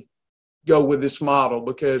wouldn't be able to go with this model,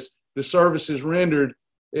 because the services rendered,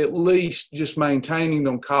 at least just maintaining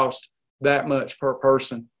them, cost that much per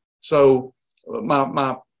person. So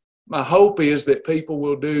my hope is that people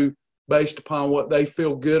will do based upon what they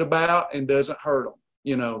feel good about and doesn't hurt them.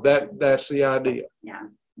 You know, that's the idea. Yeah.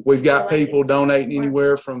 We've got people donating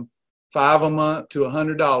anywhere from $5 a month to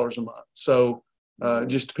 $100 a month. So it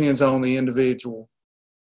just depends on the individual.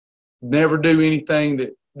 Never do anything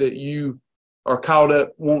that you are caught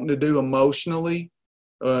up wanting to do emotionally,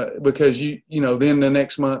 because you know, then the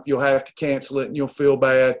next month you'll have to cancel it and you'll feel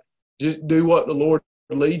bad. Just do what the Lord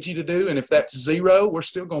leads you to do. And if that's zero, we're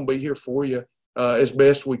still going to be here for you as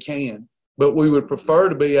best we can. But we would prefer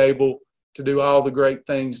to be able to do all the great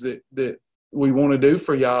things that we want to do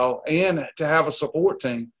for y'all, and to have a support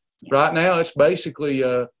team. Yeah. Right now, it's basically,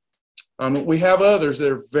 we have others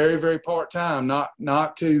that are very, very part-time,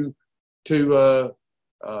 not to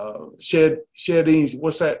shed any,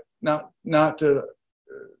 what's that? Not to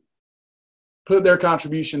put their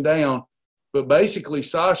contribution down, but basically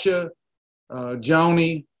Sasha,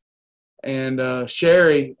 Joni, and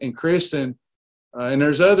Sherry and Kristen, and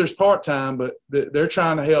there's others part-time, but they're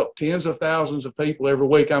trying to help tens of thousands of people every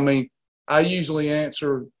week. I mean, I usually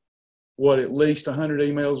answer, at least 100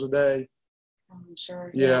 emails a day. I'm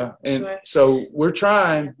sure. Yeah. And sure. So we're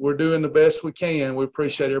trying. We're doing the best we can. We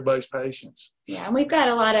appreciate everybody's patience. Yeah, and we've got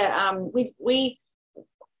a lot of we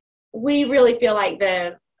really feel like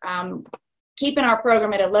the keeping our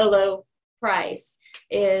program at a low price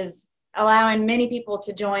is allowing many people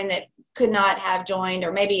to join that could not have joined,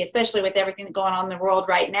 or maybe especially with everything going on in the world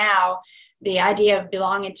right now, the idea of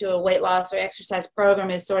belonging to a weight loss or exercise program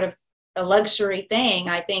is sort of a luxury thing,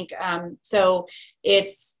 I think. So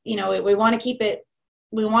it's, you know, we want to keep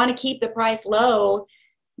the price low.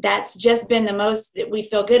 That's just been the most that we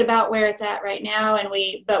feel good about where it's at right now.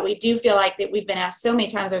 But we do feel like that we've been asked so many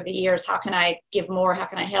times over the years, how can I give more? How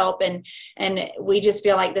can I help? And we just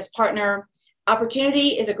feel like this partner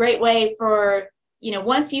opportunity is a great way for, you know,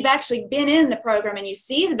 once you've actually been in the program and you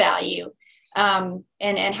see the value,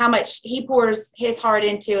 and how much he pours his heart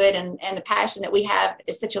into it, and the passion that we have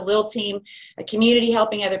is such a little team, a community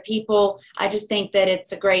helping other people. I just think that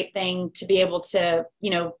it's a great thing to be able to,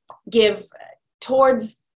 you know, give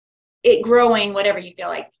towards it growing, whatever you feel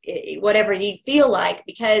like,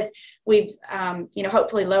 because we've, you know,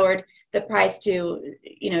 hopefully lowered the price to,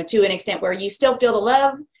 you know, to an extent where you still feel the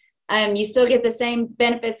love. You still get the same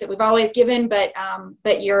benefits that we've always given, but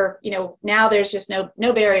you're, you know, now there's just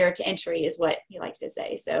no barrier to entry, is what he likes to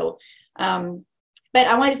say. So, but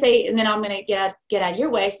I want to say, and then I'm going to get out of your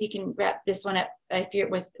way so you can wrap this one up if you're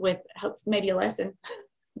with hope, maybe a lesson.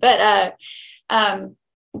 But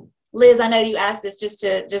Liz, I know you asked this just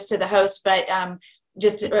to the host, but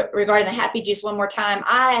regarding the Happy Juice one more time,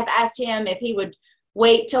 I have asked him if he would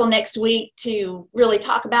wait till next week to really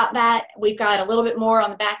talk about that. We've got a little bit more on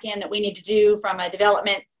the back end that we need to do from a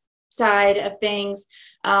development side of things.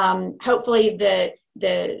 Hopefully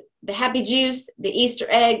the Happy Juice, the Easter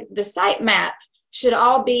egg, the site map should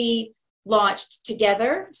all be launched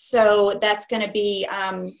together. So that's going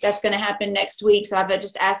to happen next week. So I've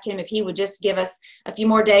just asked him if he would just give us a few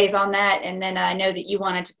more days on that. And then I know that you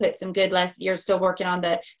wanted to put some good lessons. You're still working on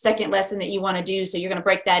the second lesson that you want to do. So you're going to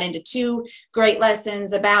break that into 2 great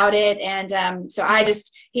lessons about it. And so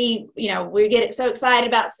you know, we get so excited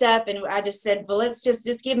about stuff. And I just said, well, let's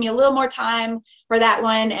just give me a little more time for that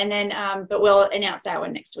one. And then, but we'll announce that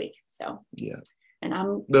one next week. So, yeah. And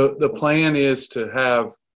the plan is to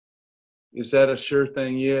have, is that a sure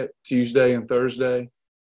thing yet? Tuesday and Thursday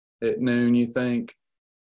at noon, you think?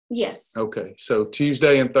 Yes. Okay. So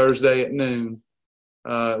Tuesday and Thursday at noon,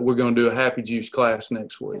 we're going to do a Happy Juice class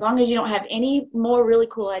next week. As long as you don't have any more really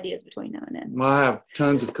cool ideas between now and then. Well, I have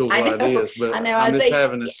tons of cool ideas, but I'm just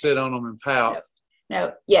having to sit on them and pout.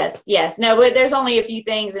 No. Yes. No, but there's only a few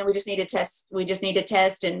things, and we just need to test. We just need to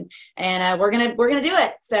test, and we're gonna do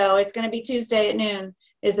it. So it's gonna be Tuesday at noon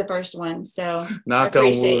is the first one. So I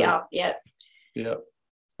appreciate y'all. Yep.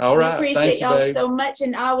 All right. Appreciate y'all so much,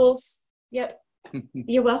 and I will. Yep.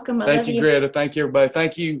 You're welcome. Thank you, Greta. Thank you, everybody.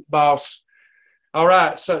 Thank you, boss. All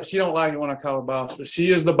right. So she don't like it when I call her boss, but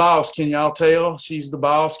she is the boss. Can y'all tell? She's the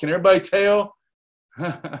boss. Can everybody tell?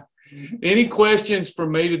 Any questions for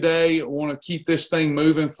me today? I want to keep this thing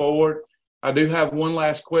moving forward. I do have one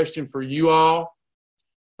last question for you all,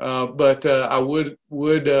 but I would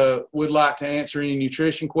like to answer any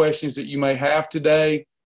nutrition questions that you may have today,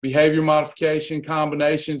 behavior modification,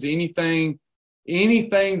 combinations, anything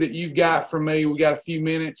that you've got for me. We got a few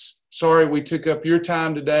minutes. Sorry we took up your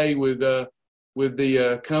time today with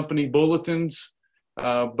the company bulletins.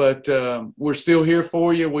 But we're still here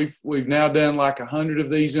for you. We've now done like 100 of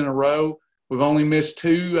these in a row. We've only missed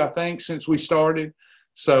 2, I think, since we started.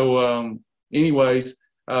 So, anyways,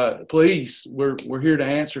 please, we're here to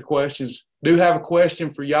answer questions. Do have a question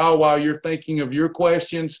for y'all while you're thinking of your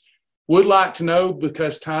questions. Would like to know,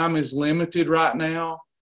 because time is limited right now.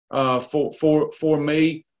 For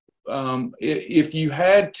me, if you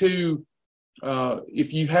had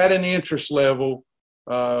an interest level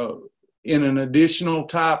in an additional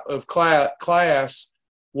type of class,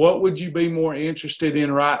 what would you be more interested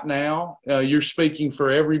in right now? You're speaking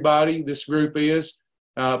for everybody, this group is,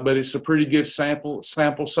 but it's a pretty good sample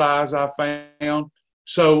size I found.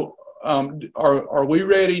 So are we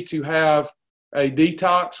ready to have a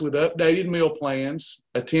detox with updated meal plans,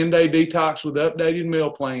 a 10-day detox with updated meal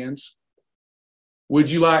plans? Would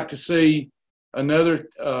you like to see another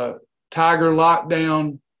Tiger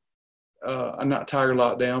Lockdown, not Tiger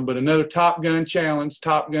Lockdown, but another Top Gun challenge,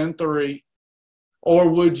 Top Gun 3? Or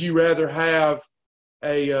would you rather have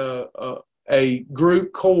a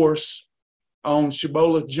group course on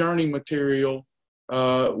Shibboleth journey material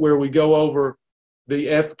where we go over the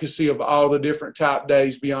efficacy of all the different type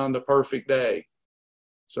days beyond the perfect day?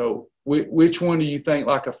 So which one do you think,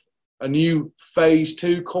 like a new phase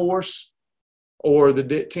 2 course, or the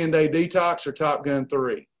 10-day detox, or Top Gun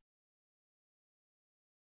 3?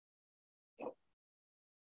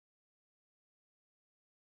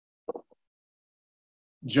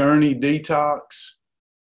 Journey detox.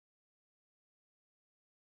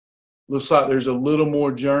 Looks like there's a little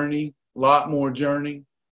more journey, a lot more journey.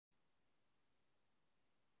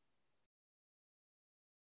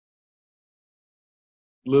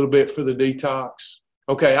 A little bit for the detox.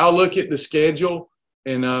 Okay, I'll look at the schedule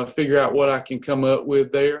and figure out what I can come up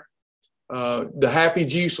with there. The Happy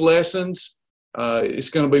Juice lessons,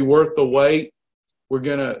 it's going to be worth the wait. We're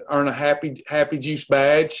going to earn a Happy Juice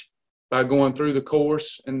badge by going through the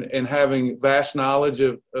course and having vast knowledge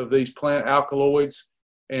of these plant alkaloids.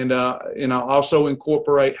 And I'll also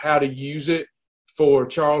incorporate how to use it for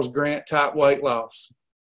Charles Grant type weight loss.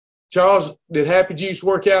 Charles, did Happy Juice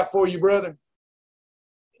work out for you, brother?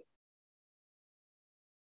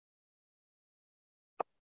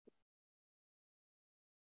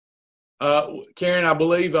 Karen, I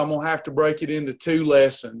believe I'm going to have to break it into 2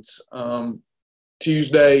 lessons,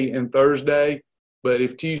 Tuesday and Thursday. But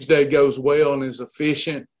if Tuesday goes well and is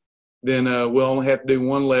efficient, then we'll only have to do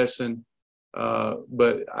 1 lesson.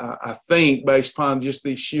 But I think, based upon just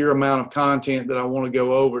the sheer amount of content that I want to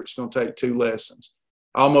go over, it's going to take 2 lessons,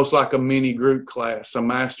 almost like a mini group class, a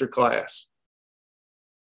master class.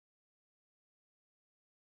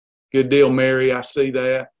 Good deal, Mary. I see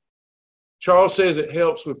that. Charles says it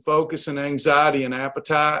helps with focus and anxiety and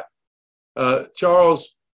appetite.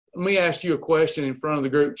 Charles, let me ask you a question in front of the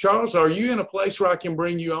group. Charles, are you in a place where I can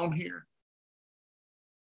bring you on here?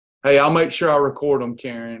 Hey, I'll make sure I record them,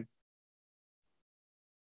 Karen.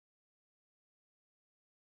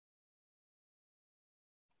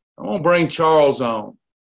 I'm going to bring Charles on.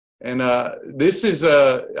 And this is,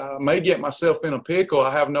 I may get myself in a pickle.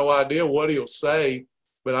 I have no idea what he'll say,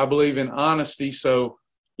 but I believe in honesty. So,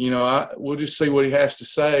 we'll just see what he has to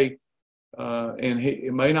say. And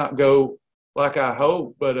it may not go like I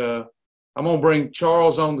hope, but I'm going to bring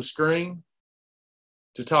Charles on the screen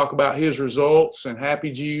to talk about his results and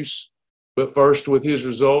Happy Juice. But first, with his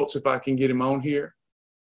results, if I can get him on here.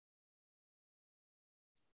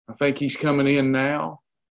 I think he's coming in now.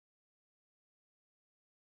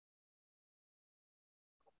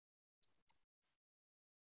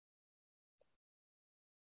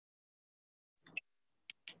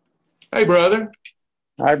 Hey, brother.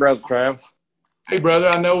 Hi, Brother Travis. Hey, brother,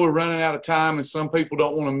 I know we're running out of time, and some people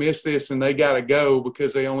don't want to miss this, and they got to go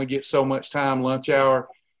because they only get so much time, lunch hour.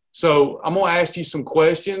 So I'm going to ask you some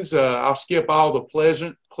questions. I'll skip all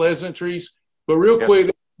the pleasantries. But real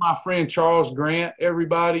quick, my friend Charles Grant,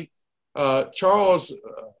 everybody. Charles,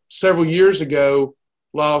 several years ago,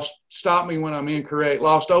 stop me when I'm incorrect,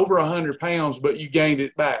 lost over 100 pounds, but you gained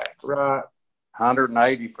it back, right?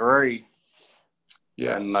 183.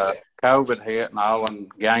 Yeah. And COVID hit and all, and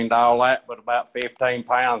gained all that, but about 15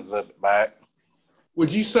 pounds of it back.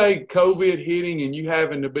 Would you say COVID hitting and you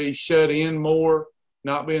having to be shut in more,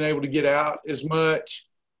 not being able to get out as much,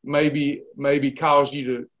 maybe caused you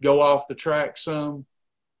to go off the track some?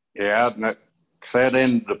 Yeah, and it set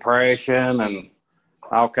in depression and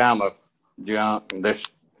all kind of junk, and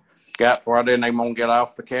just got where I didn't even want to get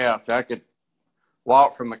off the couch. I could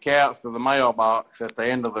walk from the couch to the mailbox at the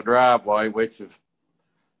end of the driveway, which is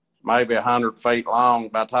maybe 100 feet long.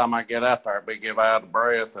 By the time I get out there, I'd be give out of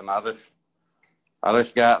breath, and I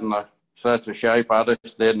just got in such a shape I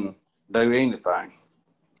just didn't do anything.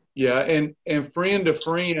 Yeah, and friend to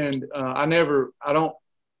friend, I don't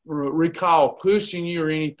recall pushing you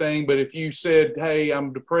or anything, but if you said, hey,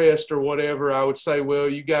 I'm depressed or whatever, I would say, well,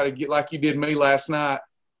 you got to get, like you did me last night,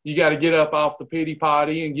 you got to get up off the pity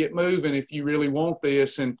potty and get moving if you really want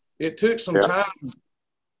this. And it took some time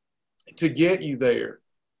to get you there.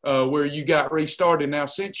 Where you got restarted. Now,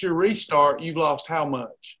 since your restart, you've lost how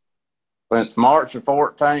much? Since March the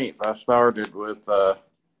 14th, I started with, I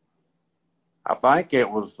think it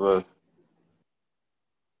was the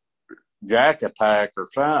jack attack or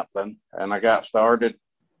something, and I got started.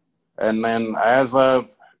 And then as of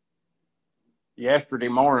yesterday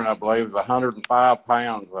morning, I believe it was 105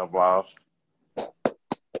 pounds I've lost.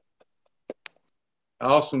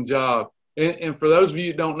 Awesome job. And for those of you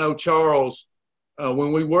that don't know Charles,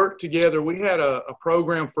 when we worked together, we had a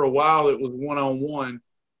program for a while that was one-on-one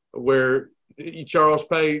where Charles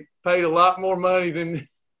paid a lot more money than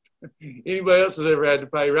anybody else has ever had to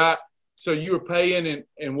pay, right? So you were paying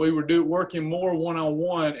and we were working more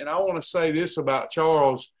one-on-one. And I want to say this about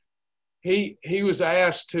Charles. He was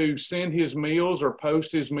asked to send his meals or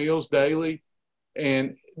post his meals daily.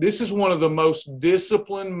 And this is one of the most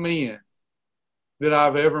disciplined men that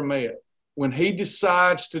I've ever met. When he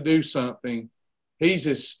decides to do something, he's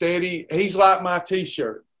as steady. He's like my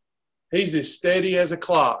T-shirt. He's as steady as a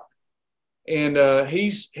clock. And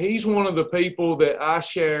he's one of the people that I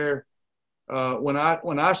share when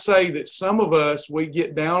I say that some of us, we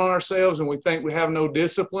get down on ourselves and we think we have no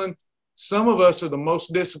discipline. Some of us are the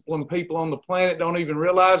most disciplined people on the planet, don't even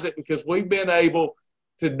realize it, because we've been able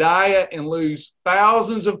to diet and lose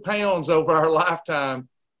thousands of pounds over our lifetime.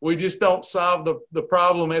 We just don't solve the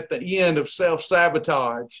problem at the end of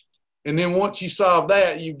self-sabotage. And then once you solve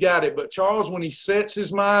that, you've got it. But Charles, when he sets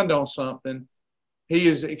his mind on something, he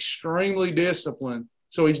is extremely disciplined.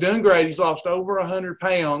 So he's done great. He's lost over 100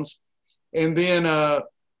 pounds. And then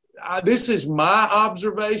this is my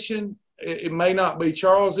observation. It may not be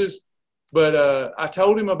Charles's, but I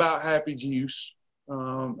told him about Happy Juice.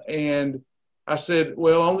 And I said,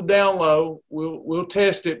 well, on the down low, we'll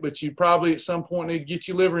test it, but you probably at some point need to get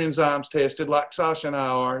your liver enzymes tested like Sasha and I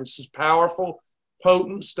are. This is powerful,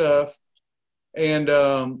 potent stuff. And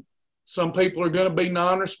some people are going to be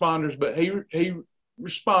non-responders, but he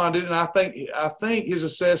responded. And I think his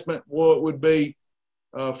assessment would be,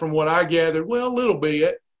 from what I gathered, well, a little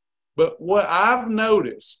bit. But what I've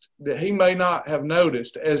noticed that he may not have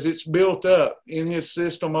noticed as it's built up in his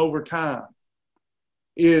system over time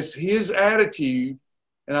is his attitude.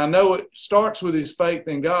 And I know it starts with his faith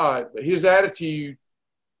in God, but his attitude,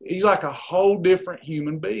 he's like a whole different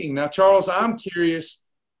human being. Now, Charles, I'm curious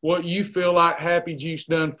what you feel like Happy Juice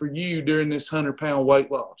done for you during this 100-pound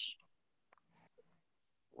weight loss.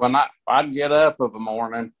 When I'd get up of a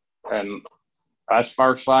morning, and that's the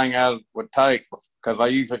first thing I would take, because I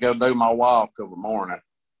usually go do my walk of a morning.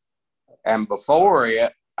 And before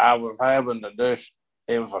it, I was having to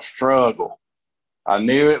it was a struggle. I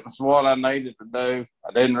knew it was what I needed to do.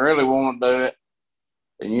 I didn't really want to do it.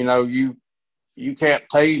 And, you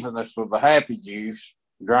kept teasing us with the Happy Juice,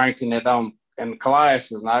 drinking it in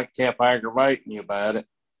classes, and I kept aggravating you about it.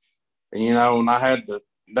 And, and I had to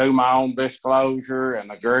do my own disclosure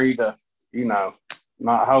and agree to,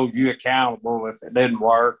 not hold you accountable if it didn't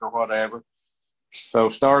work or whatever. So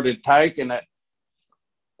started taking it.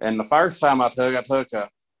 And the first time I took a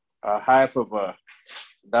half of a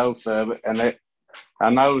dose of it, and I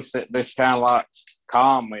noticed it just kind of like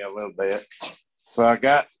calmed me a little bit. So I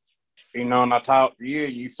got, and I talked to you,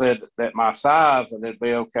 you said that my size, and it'd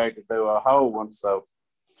be okay to do a whole one. So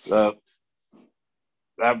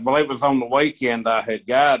I believe it was on the weekend I had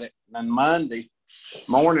got it. And then Monday,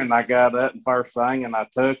 morning I got up and first thing, and I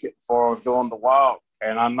took it before I was going to walk.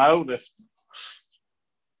 And I noticed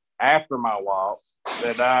after my walk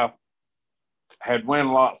that I had went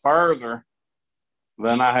a lot further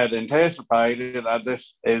than I had anticipated.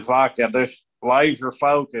 It's like I just laser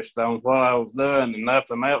focused on what I was doing, and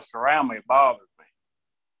nothing else around me bothered me.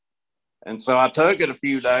 And so I took it a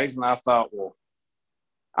few days, and I thought, well,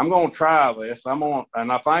 I'm going to try this.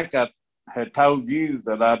 And I think I had told you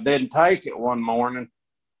that I didn't take it one morning,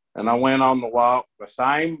 and I went on the walk, the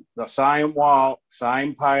same walk,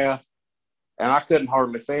 same path, and I couldn't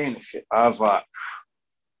hardly finish it. I was like,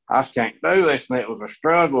 I just can't do this. And it was a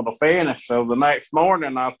struggle to finish. So the next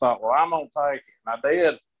morning I thought, well, I'm going to take it. And I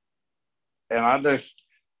did. And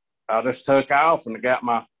I just took off and got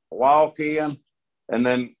my walk in. And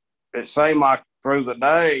then it seemed like through the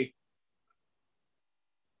day,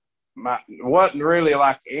 it wasn't really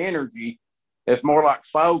like energy. It's more like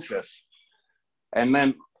focus. And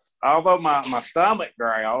then although my stomach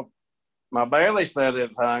growled, my belly said it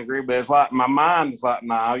was hungry, but it's like my mind is like,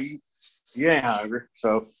 no, you ain't hungry.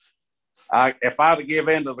 So if I'd have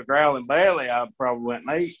given in to the growling belly, I probably went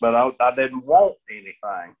and eat, but I didn't want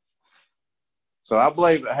anything. So I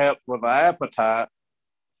believe it helped with the appetite.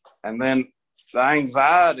 And then the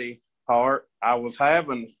anxiety part, I was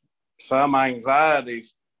having some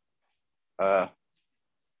anxieties right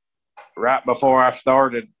before I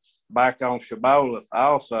started back on Shibboleth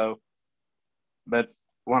also. But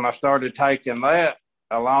when I started taking that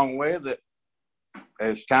along with it,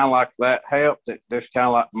 it's kind of like that helped. It just kind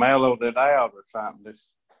of like mellowed it out or something.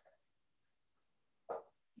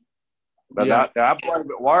 But yeah. I believe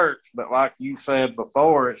it works. But like you said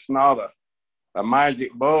before, it's not a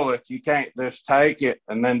magic bullet. You can't just take it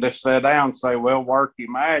and then just sit down and say, well, work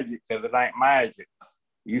your magic, because it ain't magic.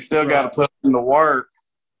 You still got to put in the work.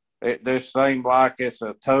 It just seems like it's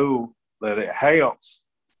a tool that it helps.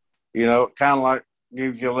 You know, it kind of like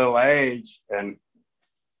gives you a little edge. And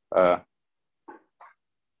the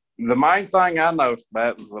main thing I noticed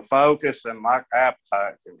about was the focus and like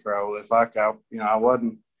appetite control. It's like I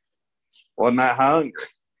wasn't that hungry.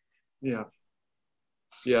 Yeah.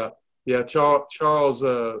 Charles,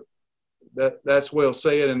 that's well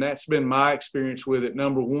said, and that's been my experience with it.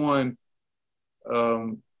 Number one,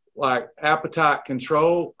 like appetite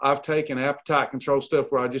control. I've taken appetite control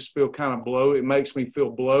stuff where I just feel kind of bloated. It makes me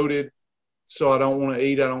feel bloated, so I don't want to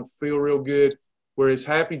eat. I don't feel real good. Whereas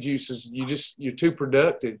happy juices, you're too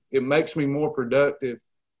productive. It makes me more productive.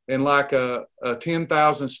 And like a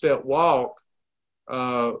 10,000 step walk,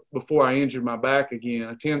 before I injured my back again,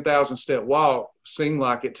 a 10,000 step walk seemed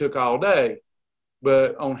like it took all day.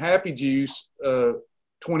 But on happy juice,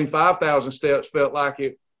 25,000 steps felt like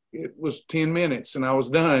it was 10 minutes and I was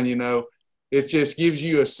done. You know, it just gives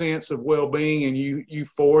you a sense of well-being and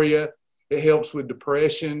euphoria. It helps with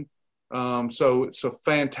depression. So it's a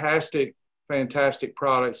fantastic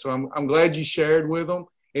product. So I'm glad you shared with them.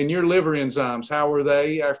 And your liver enzymes, how were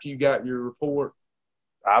they after you got your report?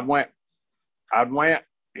 I went,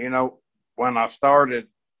 when I started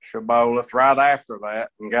Shibboleth right after that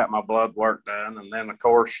and got my blood work done. And then, of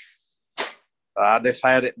course, I just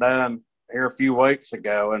had it done here a few weeks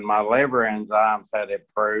ago, and my liver enzymes had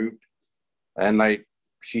improved. And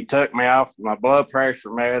she took me off my blood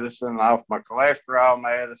pressure medicine, off my cholesterol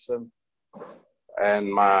medicine,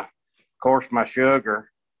 and of course, my sugar,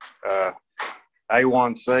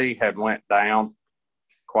 A1C had went down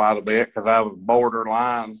quite a bit because I was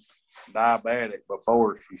borderline diabetic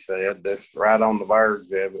before, she said, just right on the verge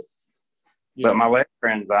of it. Yeah. But my liver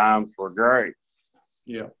enzymes were great.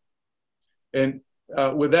 Yeah. And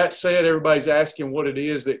with that said, everybody's asking what it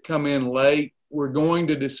is that come in late. We're going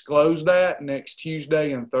to disclose that next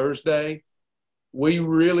Tuesday and Thursday. We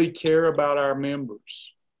really care about our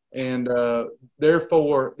members. And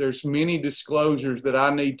therefore, there's many disclosures that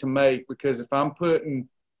I need to make, because if I'm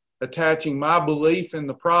attaching my belief in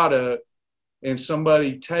the product and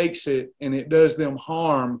somebody takes it and it does them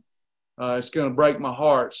harm, it's going to break my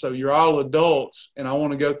heart. So you're all adults, and I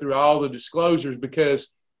want to go through all the disclosures,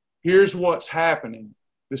 because here's what's happening.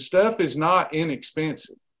 The stuff is not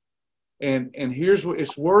inexpensive. And here's what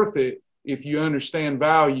it's worth it if you understand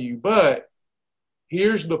value. But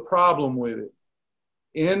here's the problem with it.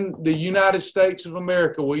 In the United States of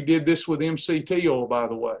America, we did this with MCT oil, by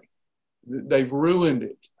the way. They've ruined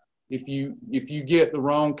it. If you get the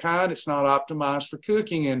wrong kind, it's not optimized for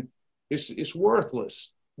cooking, and it's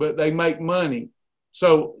worthless, but they make money.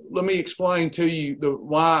 So let me explain to you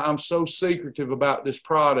why I'm so secretive about this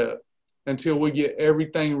product until we get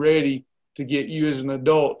everything ready to get you as an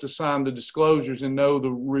adult to sign the disclosures and know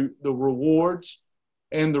the rewards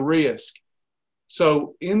and the risk.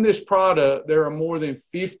 So in this product, there are more than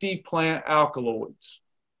 50 plant alkaloids.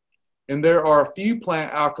 And there are a few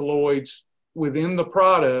plant alkaloids within the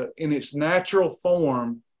product in its natural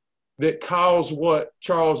form that cause what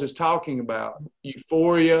Charles is talking about: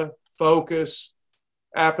 euphoria, focus,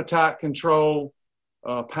 appetite control,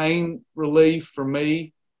 pain relief. For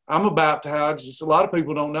me, I'm about to have, just a lot of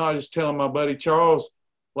people don't know, I just telling my buddy Charles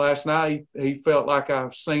last night, he felt like I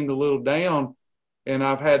seemed a little down. And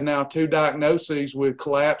I've had now 2 diagnoses with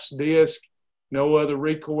collapsed disc, no other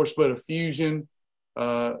recourse but a fusion,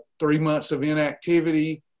 3 months of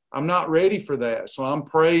inactivity. I'm not ready for that. So I'm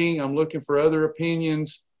praying. I'm looking for other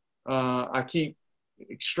opinions. I keep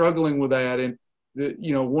struggling with that. And,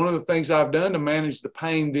 one of the things I've done to manage the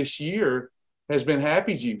pain this year has been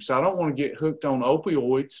happy juice. I don't want to get hooked on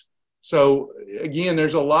opioids. So again,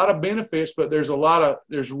 there's a lot of benefits, but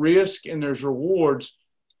there's risk and there's rewards.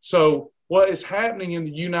 So what is happening in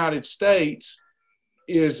the United States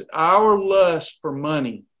is our lust for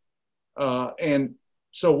money. And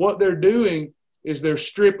so what they're doing is they're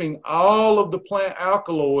stripping all of the plant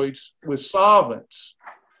alkaloids with solvents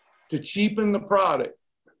to cheapen the product.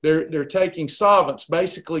 They're taking solvents,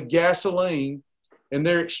 basically gasoline, and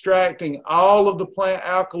they're extracting all of the plant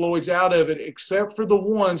alkaloids out of it, except for the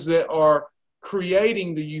ones that are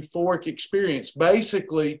creating the euphoric experience.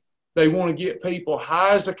 Basically, they want to get people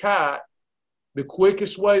high as a kite the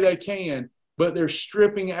quickest way they can, but they're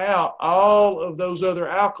stripping out all of those other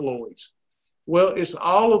alkaloids. Well, it's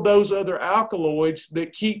all of those other alkaloids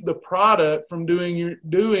that keep the product from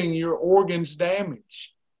doing your organs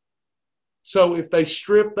damage. So if they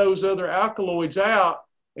strip those other alkaloids out,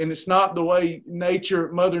 and it's not the way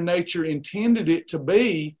Mother Nature intended it to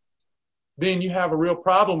be, then you have a real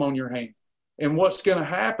problem on your hand. And what's going to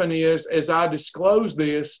happen is, as I disclose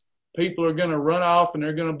this, people are going to run off and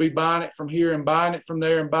they're going to be buying it from here and buying it from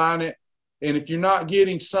there and buying it. And if you're not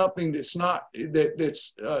getting something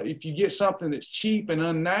if you get something that's cheap and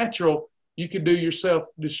unnatural, you could do yourself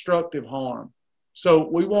destructive harm. So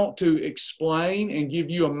we want to explain and give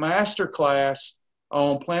you a master class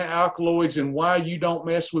on plant alkaloids and why you don't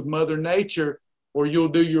mess with Mother Nature, or you'll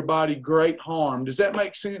do your body great harm. Does that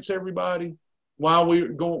make sense, everybody? Why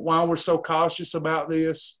we're so cautious about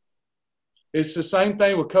this? It's the same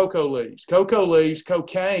thing with cocoa leaves. Cocoa leaves,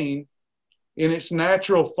 cocaine, in its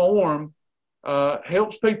natural form,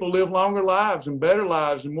 helps people live longer lives and better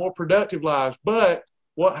lives and more productive lives. But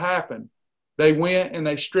what happened? They went and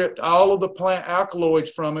they stripped all of the plant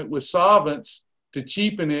alkaloids from it with solvents to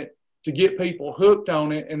cheapen it, to get people hooked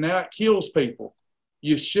on it, and now it kills people.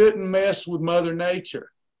 You shouldn't mess with Mother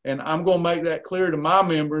Nature. And I'm going to make that clear to my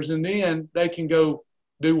members, and then they can go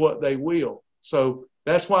do what they will. So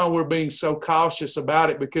that's why we're being so cautious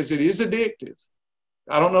about it, because it is addictive.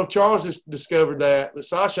 I don't know if Charles has discovered that, but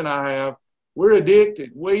Sasha and I have. We're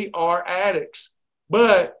addicted. We are addicts.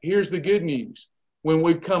 But here's the good news. When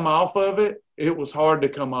we've come off of it, it was hard to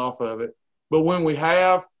come off of it. But when we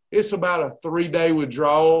have, it's about a 3-day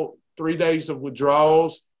withdrawal, 3 days of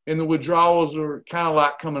withdrawals, and the withdrawals are kind of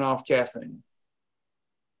like coming off caffeine.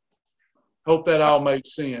 Hope that all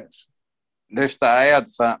makes sense. Just to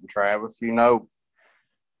add something, Travis, the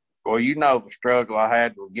struggle I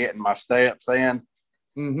had with getting my steps in.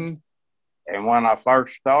 Mm-hmm. And when I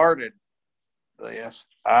first started this,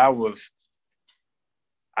 I was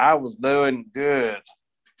doing good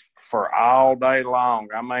for all day long.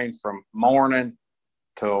 I mean, from morning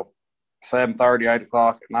till 7:30, 8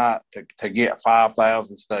 o'clock at night to get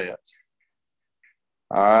 5,000 steps.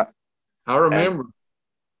 All right. I remember. And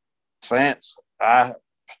since I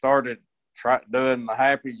started doing the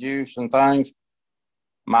happy juice and things,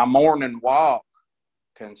 my morning walk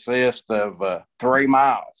consists of 3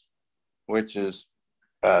 miles, which is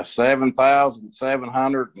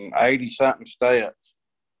 7,780 something steps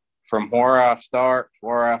from where I start to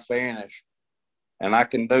where I finish. And I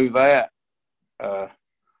can do that, I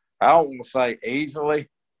don't want to say easily,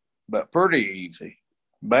 but pretty easy.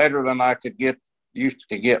 Better than I used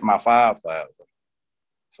to get my 5,000.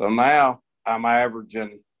 So now I'm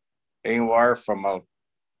averaging anywhere from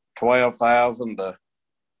 12,000 to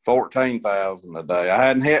 14,000 a day. I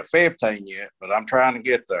hadn't hit 15 yet, but I'm trying to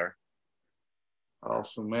get there.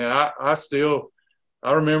 Awesome, man.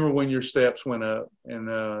 I remember when your steps went up, and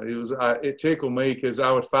it tickled me because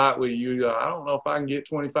I would fight with you. I don't know if I can get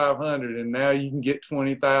 2,500, and now you can get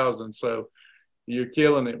 20,000. So you're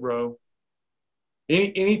killing it, bro.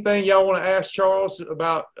 Anything y'all want to ask Charles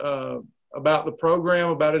about the program,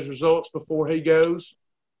 about his results before he goes?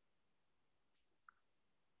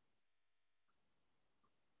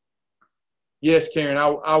 Yes, Karen,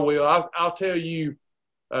 I will. I'll tell you,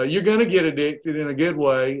 you're going to get addicted in a good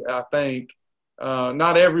way, I think.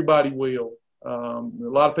 Not everybody will. A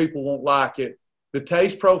lot of people won't like it. The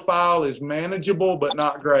taste profile is manageable, but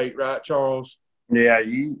not great, right, Charles? Yeah,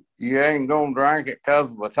 you ain't gonna drink it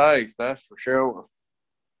because of the taste, that's for sure.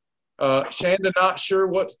 Shanda, not sure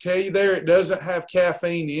what to tell you there. It doesn't have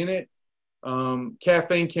caffeine in it.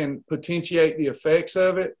 Caffeine can potentiate the effects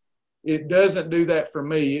of it. It doesn't do that for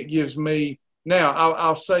me. It gives me, now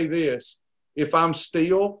I'll say this. If I'm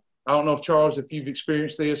still, I don't know if Charles, if you've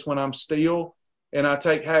experienced this, when I'm still and I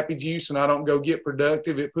take happy juice and I don't go get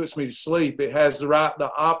productive, it puts me to sleep. It has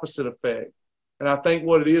the opposite effect. And I think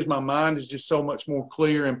what it is, my mind is just so much more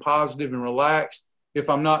clear and positive and relaxed. If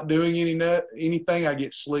I'm not doing anything, I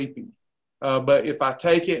get sleepy. But if I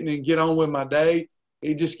take it and then get on with my day,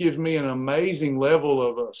 it just gives me an amazing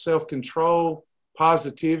level of self-control,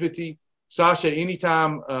 positivity. Sasha,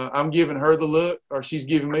 anytime I'm giving her the look or she's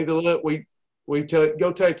giving me the look, we tell it,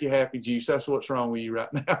 go take your happy juice. That's what's wrong with you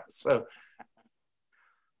right now. So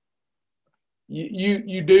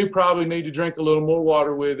you do probably need to drink a little more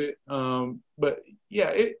water with it. But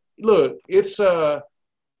yeah,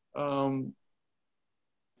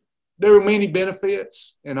 there are many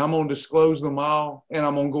benefits, and I'm going to disclose them all, and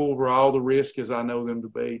I'm going to go over all the risks as I know them to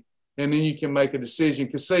be. And then you can make a decision.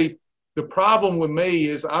 Because, see, the problem with me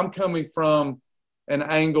is I'm coming from an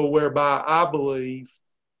angle whereby I believe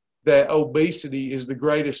that obesity is the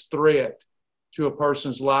greatest threat to a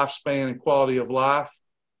person's lifespan and quality of life.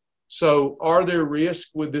 So are there risks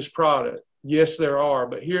with this product? Yes, there are.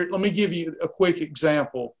 But here, let me give you a quick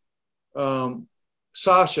example.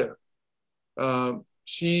 Sasha,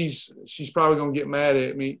 she's probably going to get mad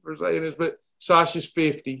at me for saying this, but Sasha's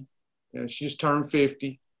 50. She just turned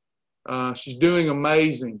 50. She's doing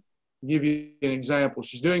amazing. I'll give you an example.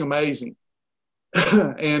 She's doing amazing.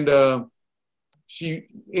 And she,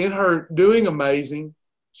 in her doing amazing,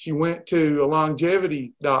 she went to a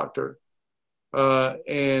longevity doctor.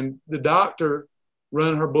 And the doctor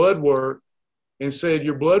run her blood work and said,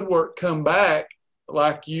 your blood work come back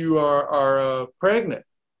like you are pregnant.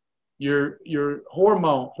 Your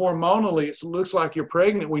hormonally, it looks like you're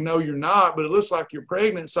pregnant. We know you're not, but it looks like you're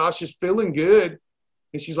pregnant. Sasha's feeling good.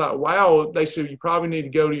 And she's like, wow. They said, you probably need to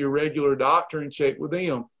go to your regular doctor and check with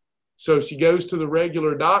them. So she goes to the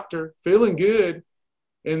regular doctor, feeling good.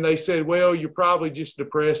 And they said, well, you're probably just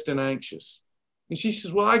depressed and anxious. And she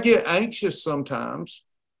says, well, I get anxious sometimes.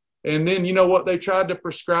 And then you know what they tried to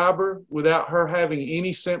prescribe her without her having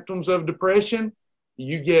any symptoms of depression?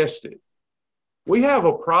 You guessed it. We have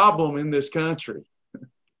a problem in this country.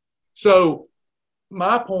 So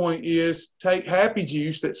my point is, take happy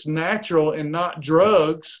juice that's natural and not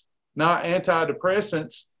drugs, not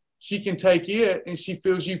antidepressants. She can take it and she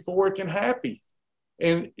feels euphoric and happy.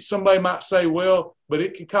 And somebody might say, well, but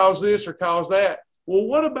it could cause this or cause that. Well,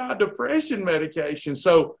 what about depression medication?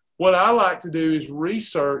 So what I like to do is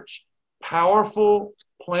research powerful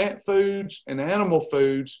plant foods and animal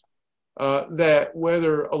foods that,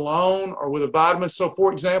 whether alone or with a vitamin. So,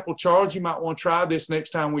 for example, Charles, you might want to try this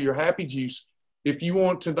next time with your happy juice. If you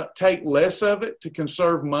want to take less of it to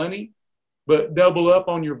conserve money, but double up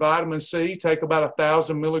on your vitamin C, take about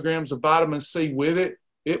 1,000 milligrams of vitamin C with it.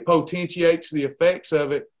 It potentiates the effects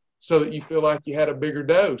of it so that you feel like you had a bigger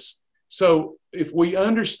dose. So if we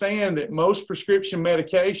understand that most prescription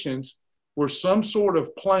medications were some sort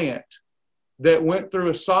of plant that went through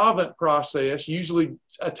a solvent process, usually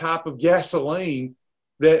a type of gasoline,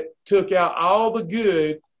 that took out all the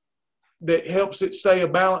good that helps it stay a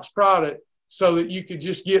balanced product so that you could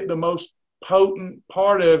just get the most potent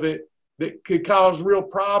part of it that could cause real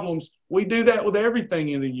problems. We do that with everything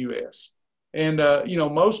in the U.S. And,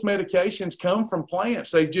 most medications come from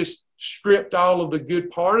plants. They just stripped all of the good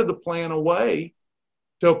part of the plant away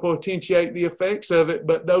to potentiate the effects of it.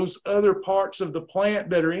 But those other parts of the plant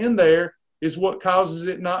that are in there is what causes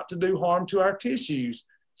it not to do harm to our tissues.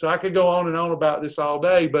 So I could go on and on about this all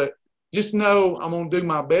day, but just know I'm going to do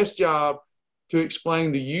my best job to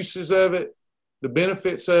explain the uses of it, the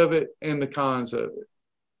benefits of it, and the cons of it.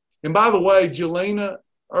 And by the way, Jelena,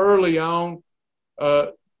 early on,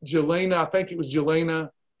 Jelena, I think it was Jelena,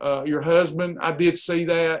 your husband, I did see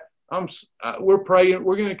that. We're praying.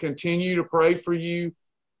 We're going to continue to pray for you.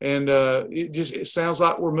 And it sounds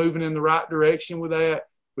like we're moving in the right direction with that.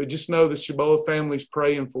 But just know the Shibboleth family's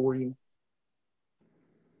praying for you.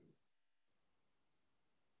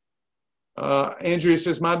 Andrea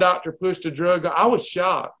says, my doctor pushed a drug. I was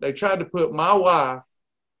shocked. They tried to put my wife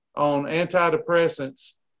on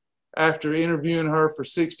antidepressants after interviewing her for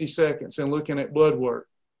 60 seconds and looking at blood work.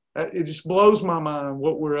 It just blows my mind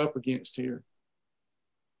what we're up against here.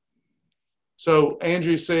 So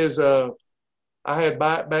Andrea says, I had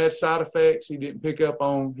bad side effects. He didn't pick up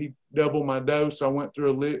on. He doubled my dose. I went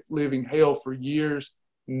through a living hell for years.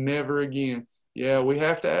 Never again. Yeah, we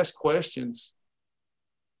have to ask questions.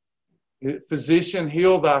 Physician,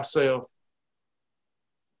 heal thyself.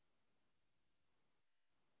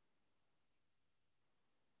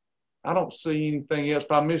 I don't see anything else.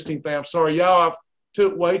 If I missed anything, I'm sorry. Y'all, I've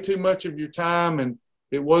took way too much of your time, and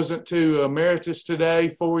it wasn't too meritorious today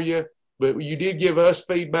for you, but you did give us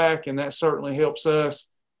feedback, and that certainly helps us.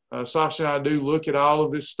 Sasha and I do look at all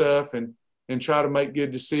of this stuff and try to make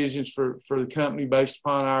good decisions for the company based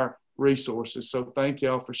upon our resources. So thank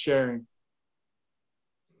y'all for sharing.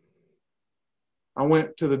 I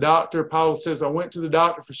went to the doctor. Paula says, I went to the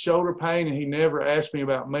doctor for shoulder pain, and he never asked me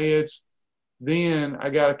about meds. Then I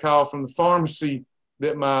got a call from the pharmacy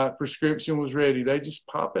that my prescription was ready. They just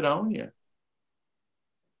pop it on you.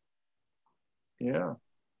 Yeah.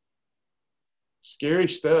 Scary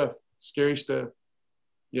stuff. Scary stuff.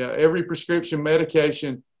 Yeah, every prescription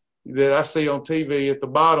medication that I see on TV, at the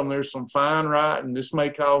bottom, there's some fine writing. This may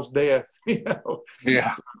cause death. You know?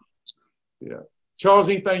 Yeah. Yeah. Charles,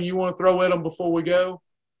 anything you want to throw at them before we go?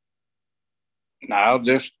 No,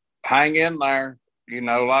 just hang in there. You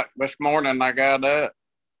know, like this morning I got up,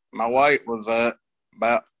 my weight was up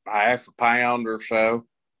about half a pound or so.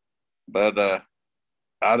 But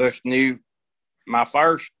I just knew my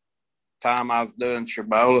first time I was doing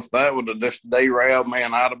Shibboleth, that would have just derailed me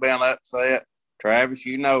and I'd have been upset. Travis,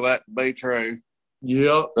 you know that to be true.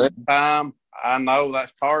 Yep. This time, I know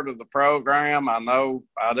that's part of the program. I know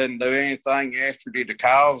I didn't do anything yesterday to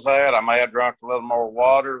cause that. I may have drunk a little more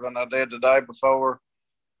water than I did the day before.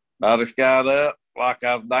 I just got up like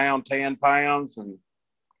I was down 10 pounds and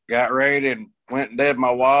got ready and went and did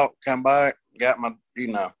my walk, come back, got my, you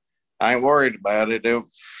know, I ain't worried about it.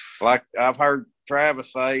 Like I've heard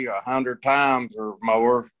Travis say 100 times or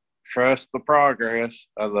more, trust the progress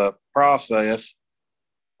of the process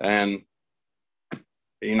and,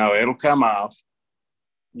 you know, it'll come off.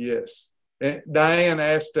 Yes. And Diane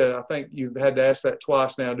asked, I think you've had to ask that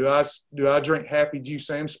twice now. Do I drink Happy Juice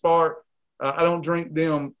and Spark? I don't drink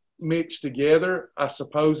them mixed together. I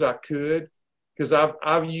suppose I could, because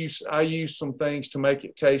I use some things to make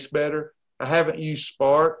it taste better. I haven't used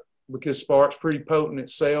Spark because Spark's pretty potent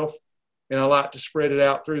itself, and I like to spread it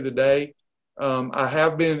out through the day. I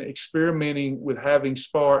have been experimenting with having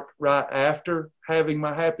Spark right after having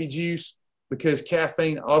my Happy Juice, because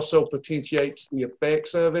caffeine also potentiates the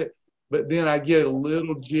effects of it, but then I get a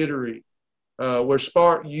little jittery, where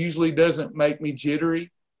Spark usually doesn't make me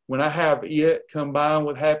jittery. When I have it combined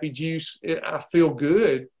with Happy Juice, I feel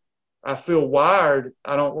good. I feel wired.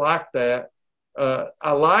 I don't like that.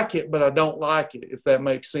 I like it, but I don't like it, if that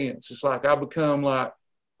makes sense. It's like I become like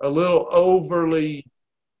a little overly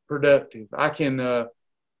productive. I can,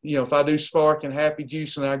 if I do Spark and Happy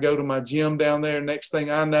Juice and I go to my gym down there, next thing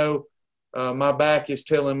I know, my back is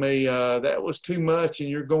telling me that was too much and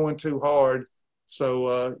you're going too hard.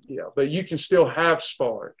 So, but you can still have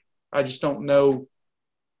Spark. I just don't know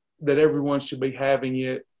that everyone should be having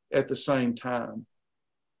it at the same time.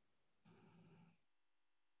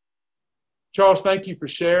 Charles, thank you for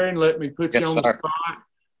sharing. Let me put you on the spot.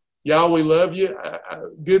 Y'all, we love you.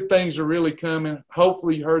 Good things are really coming.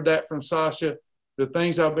 Hopefully you heard that from Sasha. The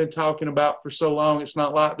things I've been talking about for so long, it's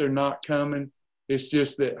not like they're not coming. It's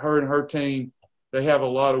just that her and her team, they have a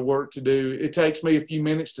lot of work to do. It takes me a few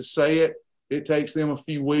minutes to say it. It takes them a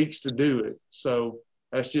few weeks to do it. So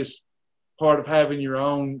that's just part of having your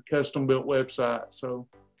own custom built website. So,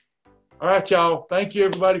 all right, y'all. Thank you,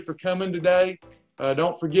 everybody, for coming today.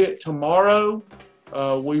 Don't forget, tomorrow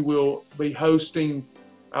we will be hosting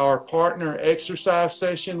our partner exercise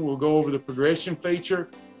session. We'll go over the progression feature.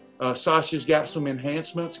 Sasha's got some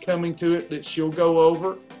enhancements coming to it that she'll go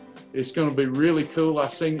over. It's going to be really cool. I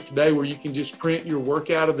seen it today where you can just print your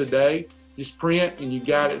workout of the day. Just print and you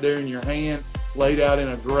got it there in your hand, laid out in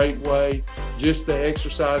a great way. Just the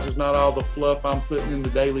exercises, not all the fluff I'm putting in the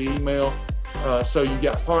daily email. So you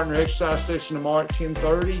got partner exercise session tomorrow at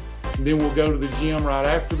 10:30. And then we'll go to the gym right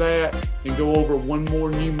after that and go over one more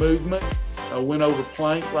new movement. Went over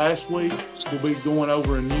plank last week. We'll be going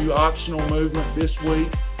over a new optional movement this week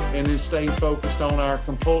and then staying focused on our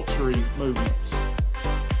compulsory movements.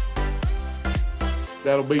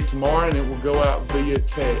 That'll be tomorrow, and it will go out via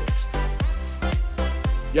text.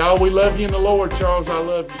 Y'all, we love you in the Lord. Charles, I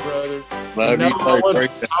love you, brother.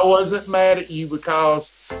 I wasn't mad at you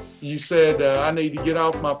because you said I need to get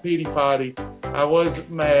off my pity potty. I wasn't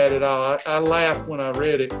mad at all. I laughed when I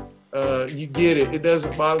read it. You get it. It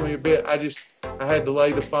doesn't bother me a bit. I had to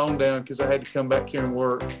lay the phone down because I had to come back here and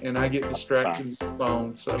work, and I get distracted with the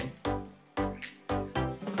phone. So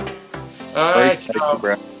All right, Appreciate you, y'all.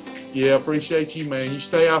 bro. Yeah, appreciate you, man. You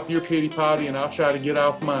stay off your pity potty, and I'll try to get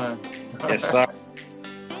off mine. Yes, sir.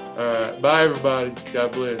 All right. Bye, everybody.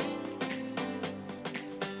 God bless.